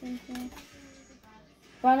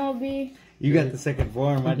 Bunnelby. You got the second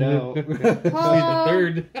form, I know. See the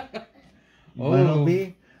third.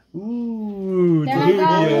 Bunnelby. Ooh, Then I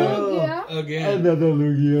got Lugia. Lugia. Again. Another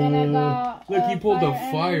Lugia. Then I got. Look, he pulled the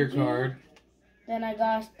Fire fire Energy. card. Then I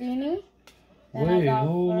got Steenie. Then I Wait, got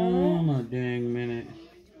hold Furret. on a dang minute.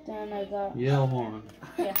 Then I got. Yell horn.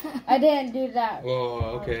 Yeah, I didn't do that.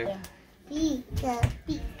 Oh, okay. Pika,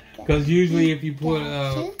 Pika. Because usually if you put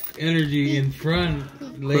energy in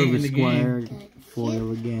front late in the game. Squire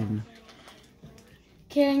foil again.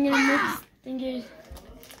 Okay, I'm gonna mix and get.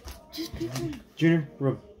 Just pick one. Junior,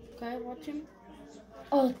 rub. Okay, watch him.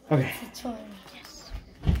 Oh, Okay. it's a toy. Yes.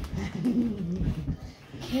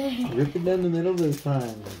 Rip it down the middle this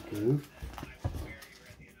time, goof.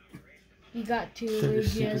 You got two Such a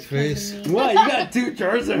stupid Lugias face. because of me. What? You got 2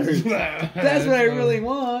 Charizards. That's what I really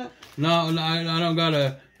want. No, I don't got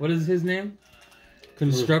a. What is his name?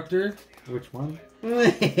 Constructor. Which one?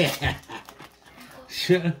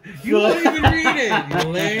 Shut. You won't even read it. You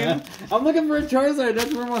lame. I'm looking for a Charizard.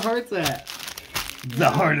 That's where my heart's at. The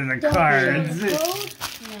heart of the cards.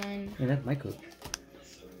 Nine. Yeah, that's my code.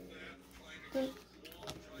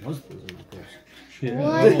 Most of those are the codes. Yeah.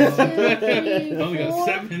 1, 2, 3, I only got 4.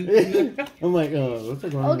 7. I'm like, oh, what's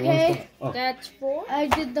that going on? Okay, Oh. That's 4. I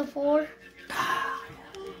did the 4.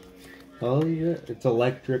 Oh, yeah. It's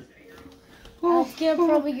electric. I think I'm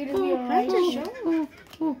probably gonna be alright.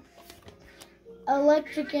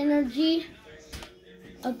 Electric Energy,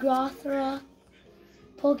 Agrothra,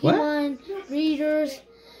 Pokemon Breeders,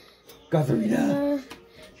 Gotharita.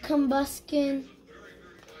 Combuskin,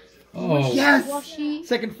 Oh. Yes! Washi,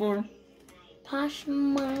 Second form.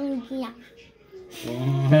 Pashmangia.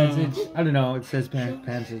 Pansage. I don't know. It says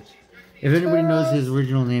Pansage. If anybody knows his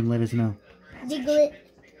original name, let us know. Diglett,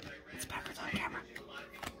 It's backwards on camera.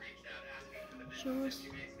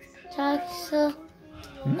 Taxa,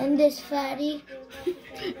 and this fatty.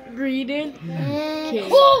 Breeding. And Okay.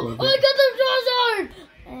 oh, I got the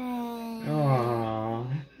Charizard! Aww.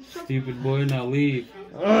 Stupid boy, now leave.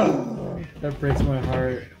 Ugh, that breaks my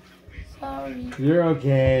heart. Sorry. You're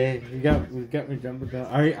okay. We got me jumping down.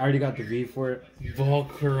 I already got the V for it.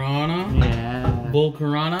 Volcarona. Yeah.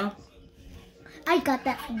 Volcarona. I got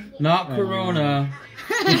that from Not Corona.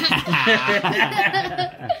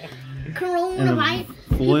 Coronavirus.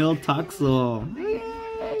 Foil Toxel.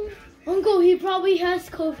 Uncle, he probably has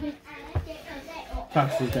COVID.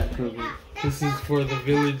 Toxel's got COVID. This is for the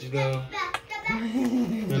village, though.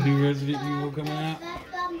 The new Resident Evil coming out.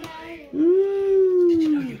 Did you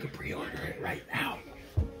know you could pre-order it right now?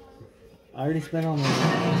 I already spent all my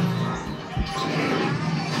money.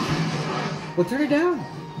 Well, turn it down.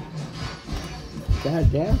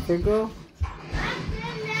 God damn, Franco.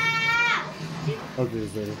 I'll do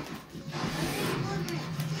this later.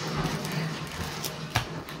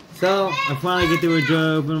 So, I finally get to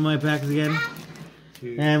enjoy opening my packs again.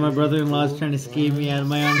 And my brother-in-law's trying to scheme me out of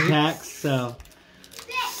my own packs, so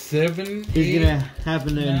 7, he's 8, gonna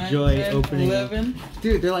happen to 9, enjoy 10, opening them. 11.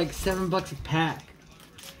 Dude, they're like $7 a pack.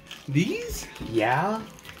 These? Yeah?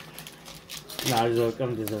 No, I'm just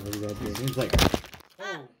over that dude. It's like,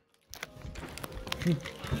 Oh.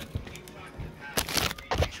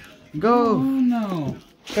 go! Oh no.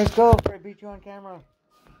 Let's go! I beat you on camera.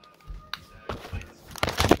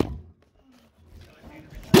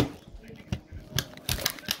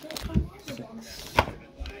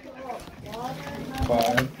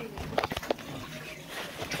 Five.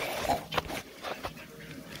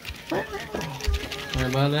 Sorry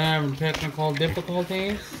about that, having technical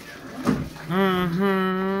difficulties.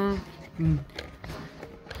 I'm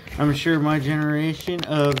sure my generation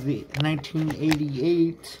of the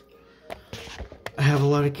 1988 have a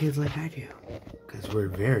lot of kids like I do. Because we're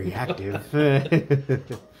very active.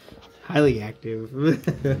 Highly active.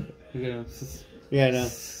 Yeah, I know.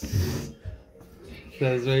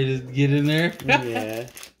 Guys ready to get in there? Yeah.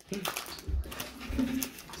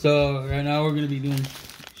 So, right now we're going to be doing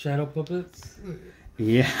shadow puppets.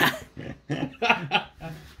 Yeah.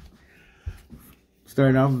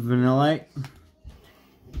 Starting off with Vanillite,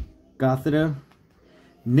 Gothita,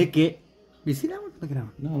 Nickit. You see that one? Look at that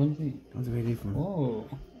one. No, let me see. That was a very different one. Whoa.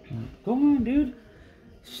 Go on, dude.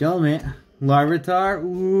 Shelmet, Larvitar,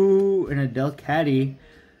 ooh, and a Delcatty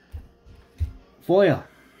foil.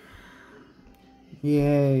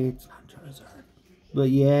 Yay, it's not Charizard. But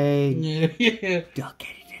yay. Yeah.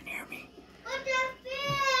 Delcatty didn't hear me.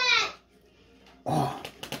 Oh.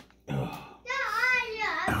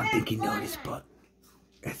 I don't think he noticed, but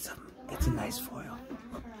it's a nice foil.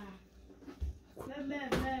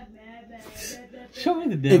 Show me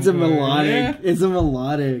the damn It's a card. melodic. Yeah? It's a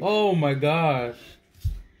melodic. Oh my gosh.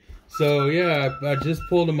 So yeah, I just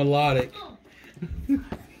pulled a melodic.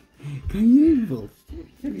 Evil.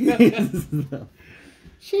 Chibi.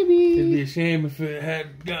 It'd be a shame if it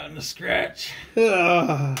had gotten a scratch. Is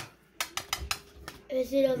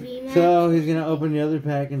it a VMAX? So he's gonna open the other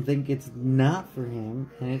pack and think it's not for him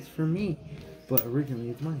and it's for me, but originally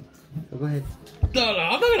it's mine. So go ahead. No,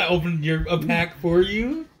 I'm not gonna open a pack for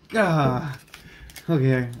you.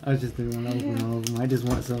 Okay, I was just doing open all of them. I just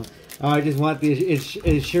want some. I just want the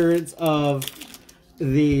assurance of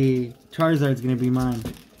the Charizard's gonna be mine.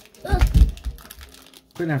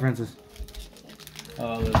 Put it down, Francis.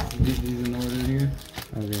 Let's get these in order here.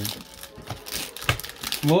 Okay.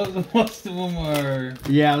 What's the one more?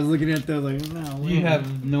 Yeah, I was looking at those like, no. You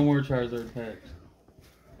have no more Charizard packs.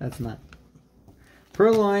 That's not.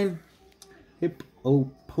 Purloin.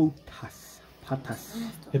 Hippopotas.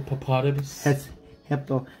 Hippopotamus. That's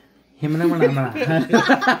hippo.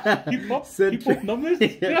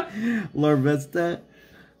 Lorvesta.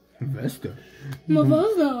 Vesta.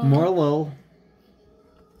 Mavosa. Morlo.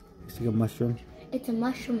 It's like a mushroom. It's a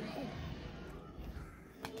mushroom head.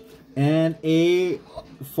 And a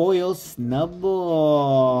foil Snubbull.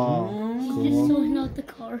 Just throwing out the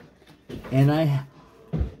card. And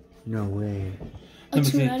no way. A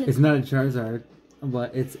see. Tyrannosaurus. It's not a Charizard,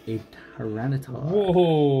 but it's a Tyranitar.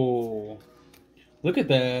 Whoa! Look at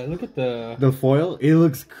that! Look at The foil, it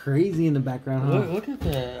looks crazy in the background, huh? look at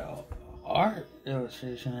the art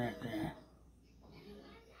illustration right there.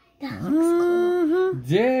 That looks cool.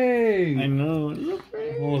 Dang! I know. It looks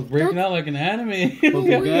crazy. Almost breaking out like an anime.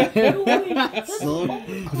 So,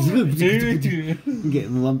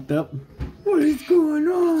 getting lumped up. What is going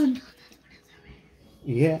on?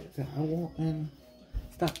 Yeah, I won't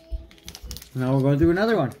stop. Now we're going through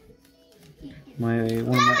another one. One of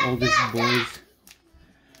my oldest boys.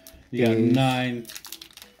 You got Is- 9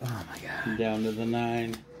 Oh my god. down to the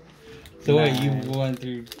 9. So wait, you 9. went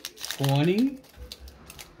through 20?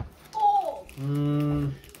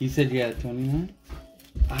 You said you had 29?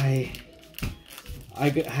 I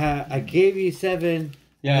gave you 7.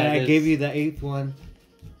 Yeah, And I it is. gave you the 8th one.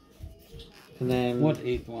 And then What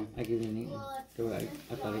 8th one? I gave you an 8th one. So I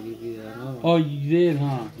thought I gave you another one. Oh, you did,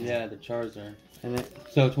 huh? Yeah, the Charizard. And then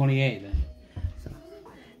So 28 then.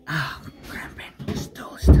 Grandpa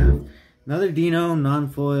stole stuff. Another Dino,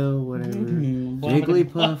 non-foil, whatever.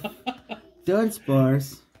 Jigglypuff,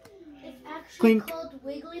 Dunsparce, It's actually Clink. called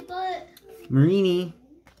Wiggly Butt. Marini,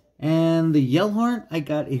 and the Yellhorn. I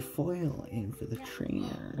got a foil in for the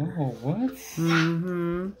trainer. Oh, what?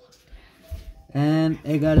 And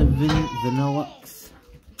I got a Vanillux.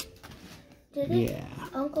 Did it? Yeah.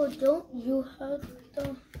 Uncle, don't you have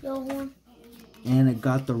the yellow one? And I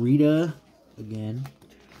got the Rita again.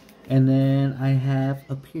 And then I have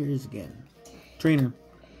a Piers again. Trainer.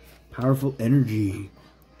 Powerful energy.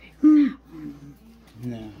 No.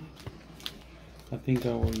 I think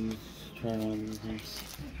I will try one of these things.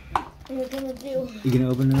 What are you gonna do? You gonna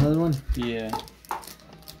open another one? Yeah.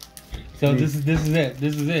 So this is it.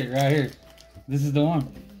 This is it right here. This is the one.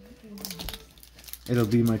 It'll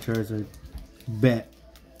be my Charizard. Bet.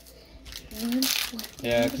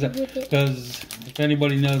 Yeah, because if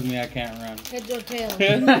anybody knows me, I can't run. Heads or tails?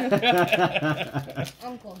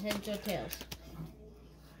 Uncle, heads or tails?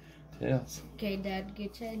 Tails. Okay, Dad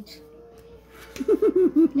gets heads.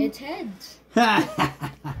 It's heads.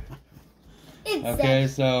 It's Okay,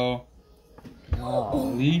 so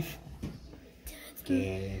Leaf.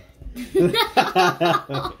 Okay.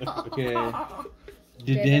 Okay.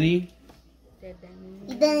 Dedenne.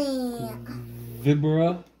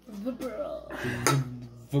 Vibra.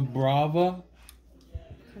 Vibrava.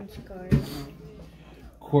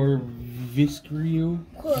 Corviscrio.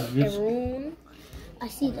 Aroon. I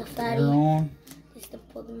see the fatty. Aron. It's the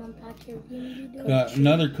Pokemon pack here. Got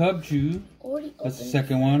another Cubchoo. Already That's the opened.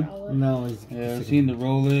 second one. No, it's Yeah, I've seen the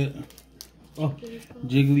roll it. Oh.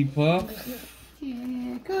 Jigglypuff.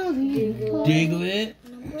 Diglett.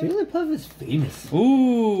 Jigglypuff is famous.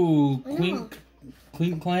 Ooh. I know.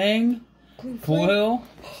 Clink Clang. Foil.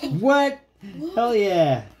 What? Hell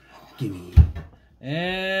yeah. Gimme.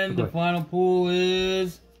 And the final pool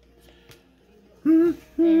is. And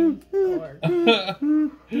And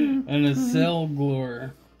a Cell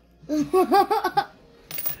Glore.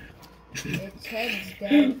 it's heads,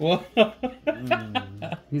 Dad. What?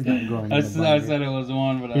 He's not going in I the said binder. it was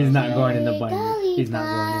one, but I He's was not like, going in the binder. He's not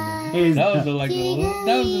going in there. He's That was not. like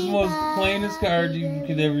that was the most plainest card you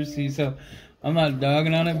could ever see. So I'm not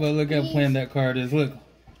dogging on it, but look how plain that card is. Look,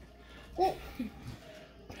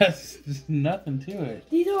 that's just nothing to it.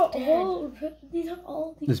 These are all. These are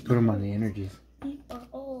all. Just put him on the energies. These are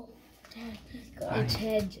all. Dad, he's got It's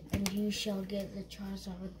heads, and you shall get the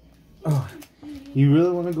Charizard. Oh, you really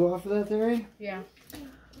want to go off of that theory? Yeah.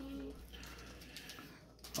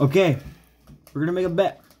 Okay, we're gonna make a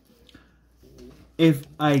bet. If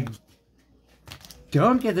I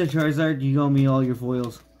don't get the Charizard, you owe me all your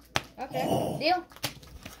foils. Okay. Deal.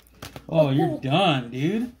 Oh, you're done,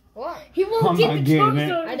 dude. What? He won't I'm get not the getting it.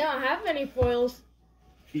 Charizard. I don't have any foils.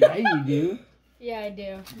 Yeah, you do. Yeah, I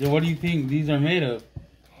do. Then what do you think these are made of?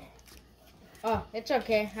 Oh, it's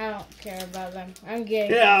okay. I don't care about them. I'm gay.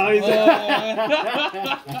 Yeah. You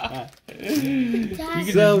can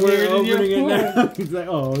So just we're wear it in your opening it phone. now. He's like,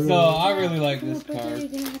 oh. So really? I really like this Brother, card. you're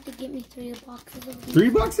gonna have to get me 3 boxes of these. 3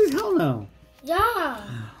 boxes? Hell no. Yeah.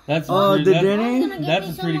 That's Oh, pretty, the Denny?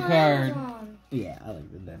 that's a pretty card. Yeah, I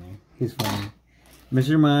like the Denny. He's funny.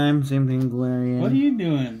 Mr. Mime, same thing, Galarian. What are you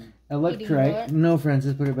doing? Electrite. No,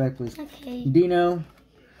 Francis, put it back, please. Okay. Dino,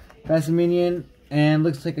 Passaminian, and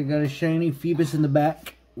looks like I got a shiny Phoebus in the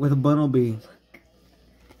back with a Bunnelby.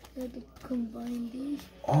 Combine these.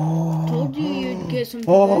 Oh. Told you you'd get something.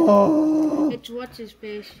 Oh. It's what's his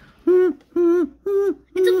face. It's a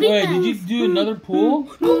big Wait, did you do another pull?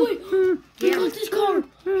 No, wait. He got this card.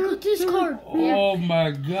 He got this card. Oh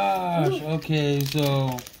my gosh. Okay,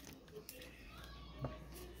 so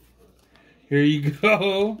here you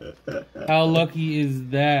go. How lucky is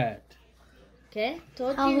that? Okay,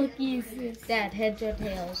 told How you. lucky is this? That heads or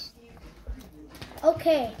tails.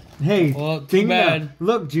 Okay. Hey, Well, too think bad. now.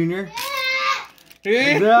 Look, Junior.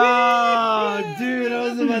 No, dude, I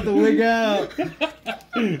was about to wig out.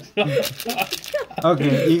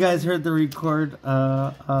 Okay, you guys heard the record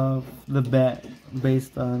of the bet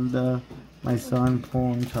based on my son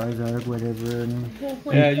pulling Charizard, whatever. And,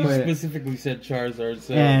 Yeah, you Wait. specifically said Charizard.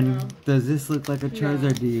 So and does this look like a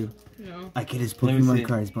Charizard to you? No. I get his Let me see. Pokemon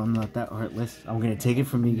cards, but I'm not that heartless. I'm gonna take it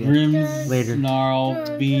from you guys. Grims, Later.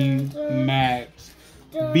 Snarl, B Max,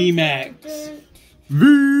 B Max.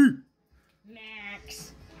 V!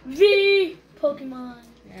 Max. V Pokemon.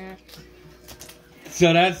 Max.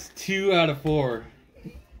 So that's 2 out of 4.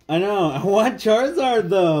 I know. I want Charizard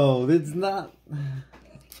though. It's not.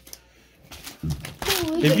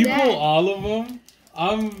 If you pull all of them,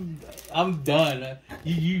 I'm done.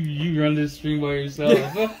 You run this stream by yourself.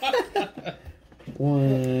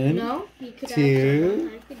 1, No, you could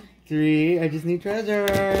 2, 3. I just need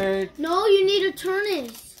Charizard. No, you need a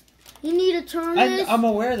Turnus. You need a Turnus. I'm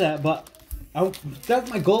aware of that, but that's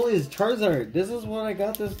my goal is Charizard. This is what I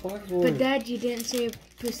got this box for. But Dad, you didn't say a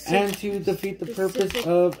specific. And to defeat the purpose specific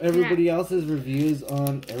of everybody else's reviews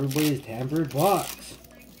on everybody's tampered box.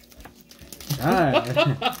 God.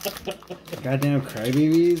 Goddamn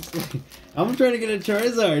crybabies. I'm trying to get a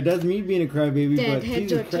Charizard. That's me being a crybaby, Dad, but heads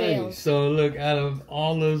Jesus or Christ. tails? So look, out of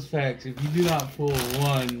all those packs, if you do not pull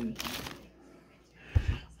one,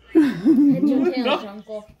 Heads or tails,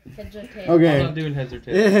 Uncle. Heads or tails. I'm Okay. not doing heads or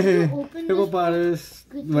tails. Hippopotamus,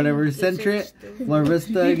 whatever, Sentret, Larvesta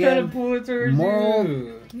You trying to again, pull it towards Moral.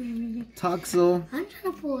 you. Toxel. I'm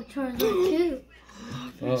trying to pull a Charizard too.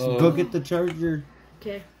 Uh-oh. Go get the charger.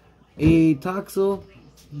 Okay. A Toxel,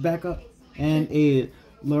 backup, and a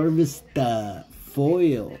Larvesta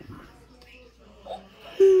foil.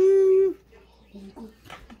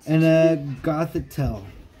 And a Gothitelle.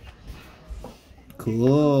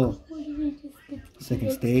 Cool.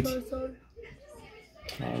 Second stage. I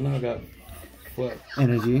don't know, I got what?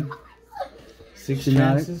 Energy. 6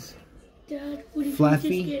 Genetic. chances? Dad, what if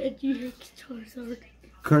Fluffy. you just get a GX Charizard?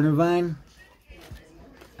 Carnivine.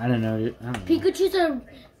 I don't know. I don't know.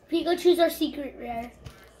 Pikachu's are secret rare.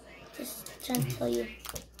 Just trying to tell you.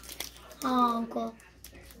 Oh, Uncle.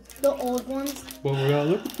 The old ones. But we're not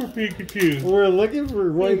looking for Pikachu. We're looking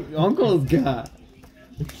for what Uncle's got.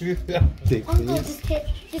 Take Uncle, these.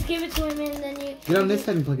 just give it to him and then you... Get on this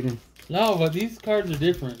side and plug it in. No, but these cards are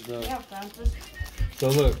different though. Yeah, Francis. So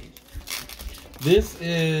look. This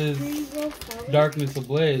is Darkness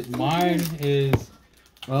Ablaze. Mine is...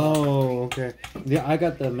 Oh, okay. Yeah, I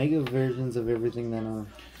got the mega versions of everything then on.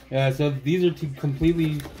 Yeah, so these are two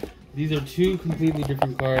completely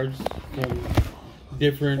different cards from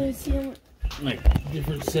different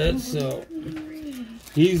different sets. So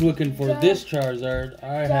he's looking for this Charizard.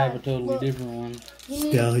 I have a totally different one.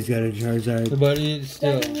 Still, he's got a Charizard. But it's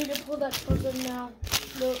still Dad, you need to pull that Charizard now.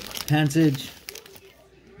 Look. Pansage.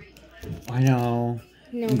 I know.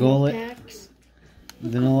 No Golett. packs.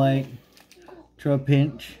 Vanillite.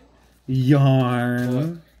 Trapinch.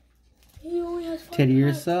 Yarn. He only has 5 Teddy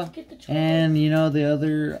packs. Ursa. Get the Charizard. And you know the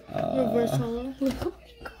other Reverse holo.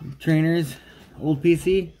 trainers. Old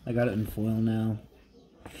PC. I got it in foil now.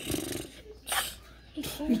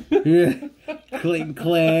 Yeah. Clink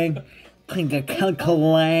clang. Clink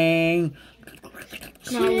clang.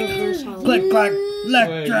 Not reverse holo. Click clack. Wait, you got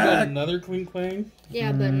Electric. another Cling Clang?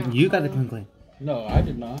 Yeah, but not. You got the holo. clink clang. No, I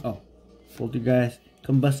did not. Poltergeist.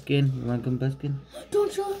 Combuskin. You want Combuskin?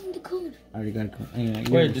 Don't show him the code. I already got it.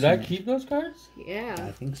 Wait, did I keep those cards? Yeah.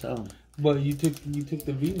 I think so. But you took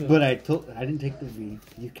the V though. But I didn't take the V.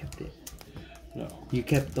 You kept it. No. You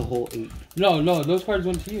kept the whole 8. No, those cards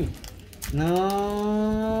went to you.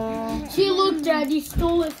 No. See, look, Dad, you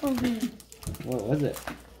stole it from me. What was it?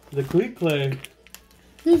 The Cling Clang.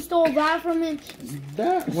 You stole that from him.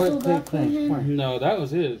 That. So What that thing? one- Where? No, that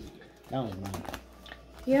was his. That was mine.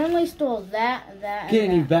 You only stole that, and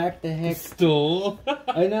Can you that. back the heck? Stole.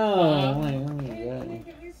 I know. I'm like, oh my god.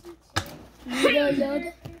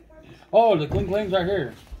 charizard. Oh, the Kling Kling's right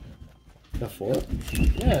here. The foil?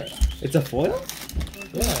 Yeah. It's a foil?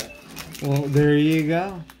 Yeah. Well, there you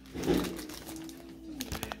go.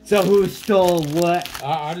 So who stole what?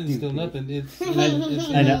 I didn't steal nothing. It's I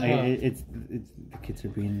know it's the kids are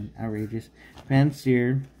being outrageous.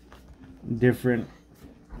 Fancier, different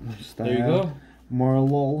style. There you go. More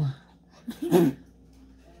lol. I'm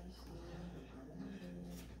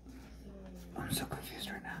so confused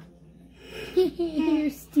right now. You're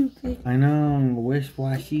stupid. I know,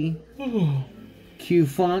 wish-washy. Q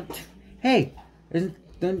font. Hey,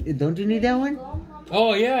 don't you need that one?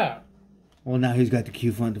 Oh yeah. Well, now he's got the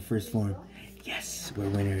Q font, the first form. Yes, we're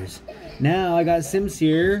winners. Now I got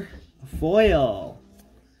Sincere foil.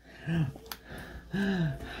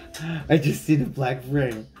 I just see the black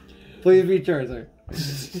frame. Please be Charizard.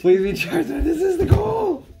 Please be Charizard. This is the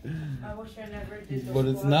goal. I wish I never did. But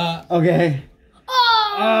it's not. Okay.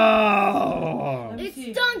 Oh! Oh! It's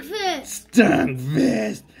Stunkfist!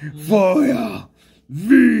 Stunkfist foil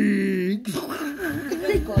V.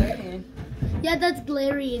 Yeah, that's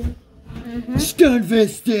Galarian. Stunfist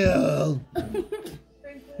still.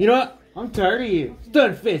 You know what? I'm tired of you.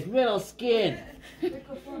 Stunfist, metal skin.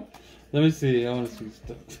 Let me see. I want to see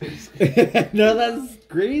stuff. No, that's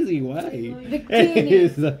crazy. Why? Victini.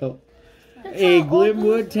 So, a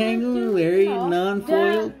Glimwood Tangle, Larry,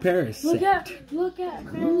 non-foil Parasite. Look at.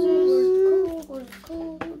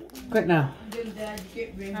 Quit now. Did Dad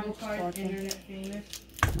get rainbow card internet famous?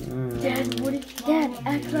 Dad, what did Dad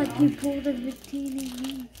act like you pulled a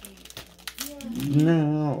Victini?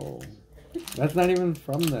 No. That's not even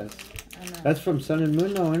from this. That's from Sun and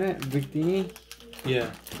Moon, though, isn't it? Victini?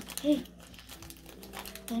 Yeah. Hey,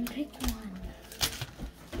 then pick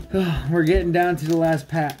one. We're getting down to the last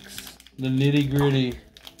packs. The nitty gritty.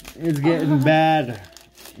 It's getting bad.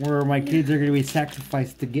 Where my kids are going to be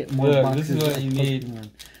sacrificed to get more Look, boxes. this is what of you need. Pokemon.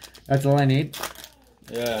 That's all I need.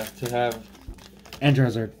 Yeah, to have. And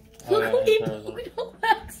Charizard. Oh, Look yeah, what he Charizard. pulled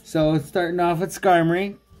next. So it's starting off with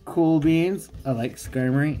Skarmory. Cool beans. I like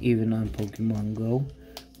Skarmory, even on Pokemon Go.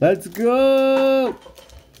 Let's go!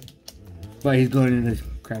 But he's going in this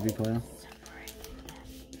crappy pile.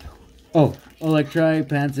 Oh, Electrike,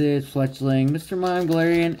 Pansage, Fletchling, Mr. Mime,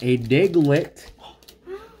 Galarian, a Diglett,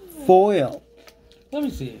 foil. Let me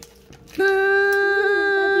see.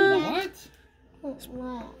 What?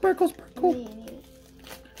 Wow. Sparkle, sparkle.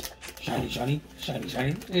 Shiny, shiny, shiny,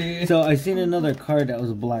 shiny. So I seen another card that was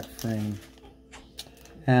a black frame.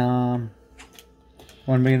 Want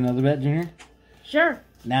to make another bet, Junior? Sure.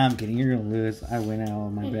 Nah, I'm kidding. You're gonna lose. I win out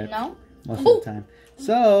on my bet No. most of the time.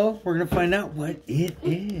 So we're gonna find out what it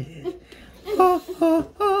is. Did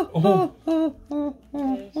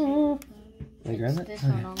I grab it? This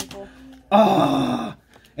one, Uncle. Oh,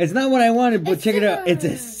 it's not what I wanted, but check it out. It's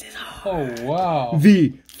a scissor. Oh wow.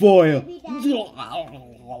 V foil.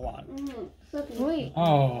 Wait.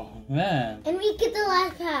 Oh man. And we get the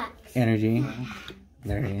last pack. Energy.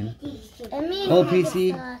 Larian. And me Oh, and we get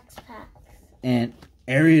PC. the last pack. And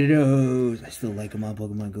Ariados. I still like him on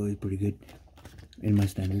Pokemon Go. He's pretty good. In my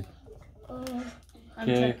standard. I'm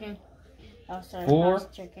Okay. checking. Oh, sorry. 4. I was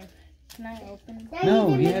checking. Can I open?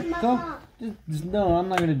 No, you have to go. No, I'm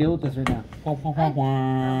not going to deal with this right now. Oh,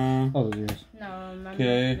 those are yours. No, remember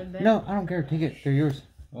Okay. the bit? No, I don't care. Take it. They're yours.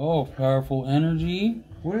 Oh, powerful energy.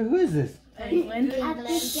 Who is this? Penguin.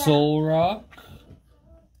 Soul Rock.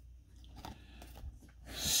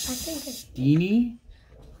 Steenie.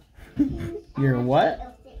 You're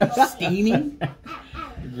what? Steenie.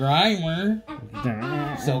 Grimer.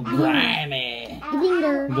 So grimy.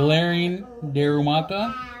 Galarian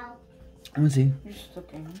Darumaka. Let me see.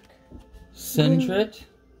 Sentret.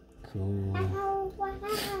 Cool.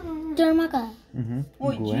 Darumaka.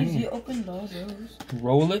 Wait, jeez, you opened those.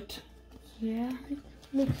 Rowlet. Yeah.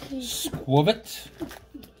 Squavit.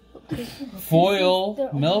 Foil.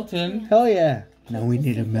 Melton. Hell yeah. Now we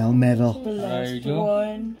need a Melmetal. There you go.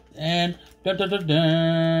 One. And dun, dun, dun,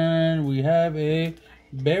 dun, we have a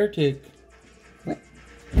Beartic.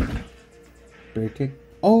 Beartic.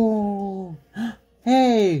 Oh.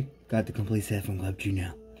 Hey. Got the complete set from Club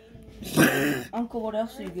Juno. Uncle, what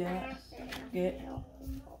else do you get?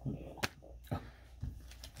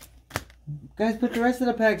 Guys, put the rest of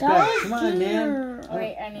the packs back. Come on, man.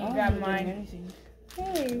 Wait, I need to grab mine.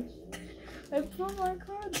 Hey, I put my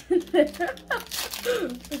cards in there.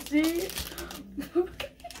 See?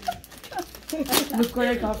 Look what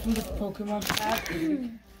I got from the Pokemon pack.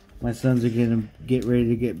 My sons are gonna get ready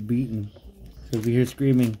to get beaten. So if you hear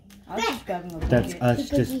screaming, I was just grabbing a that's bucket. us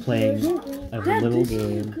just playing a little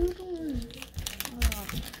game.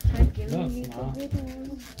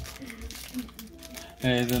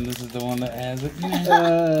 And then this is the one that has it.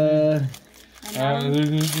 Uh,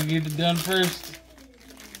 Who's gonna get it done first?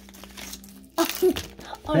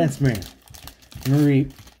 Fenceman, Marie,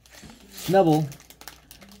 Snubble,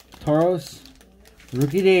 Tauros,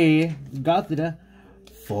 Rookie Day, Gothita,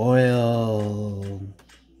 Foil,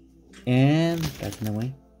 and that's no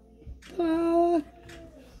way.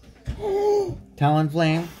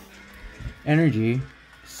 Talonflame, Energy,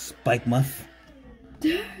 Spike Muff,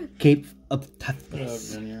 Cape of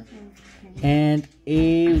Toughness, and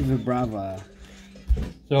a Vibrava.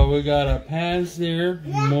 So we got a Pansear,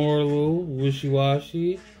 Morlu, Wishy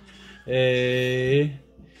Washy, a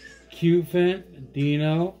Cufant,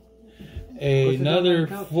 Dino, another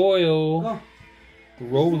foil,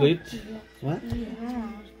 Rowlet, What?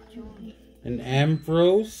 an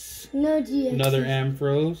Ampharos, No GX. another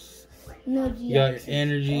Ampharos. No GX. You got your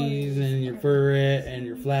Energies and your Furret and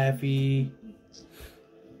your Flaffy.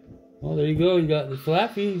 Well, there you go. You got the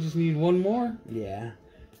Flaffy. You just need one more. Yeah.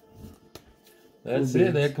 That's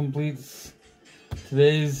it. That completes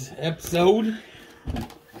today's episode.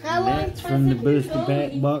 How long That's from the booster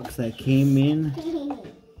pack box that came in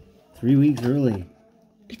 3 weeks early.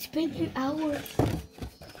 It's been 3 hours.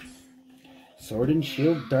 Sword and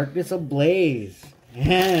Shield, Darkness Ablaze.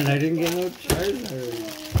 Man, I didn't get no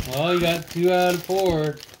Charizard. Well, you got 2 out of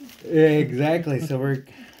 4. Yeah, exactly.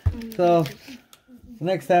 So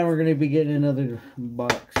next time we're gonna be getting another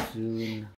box soon.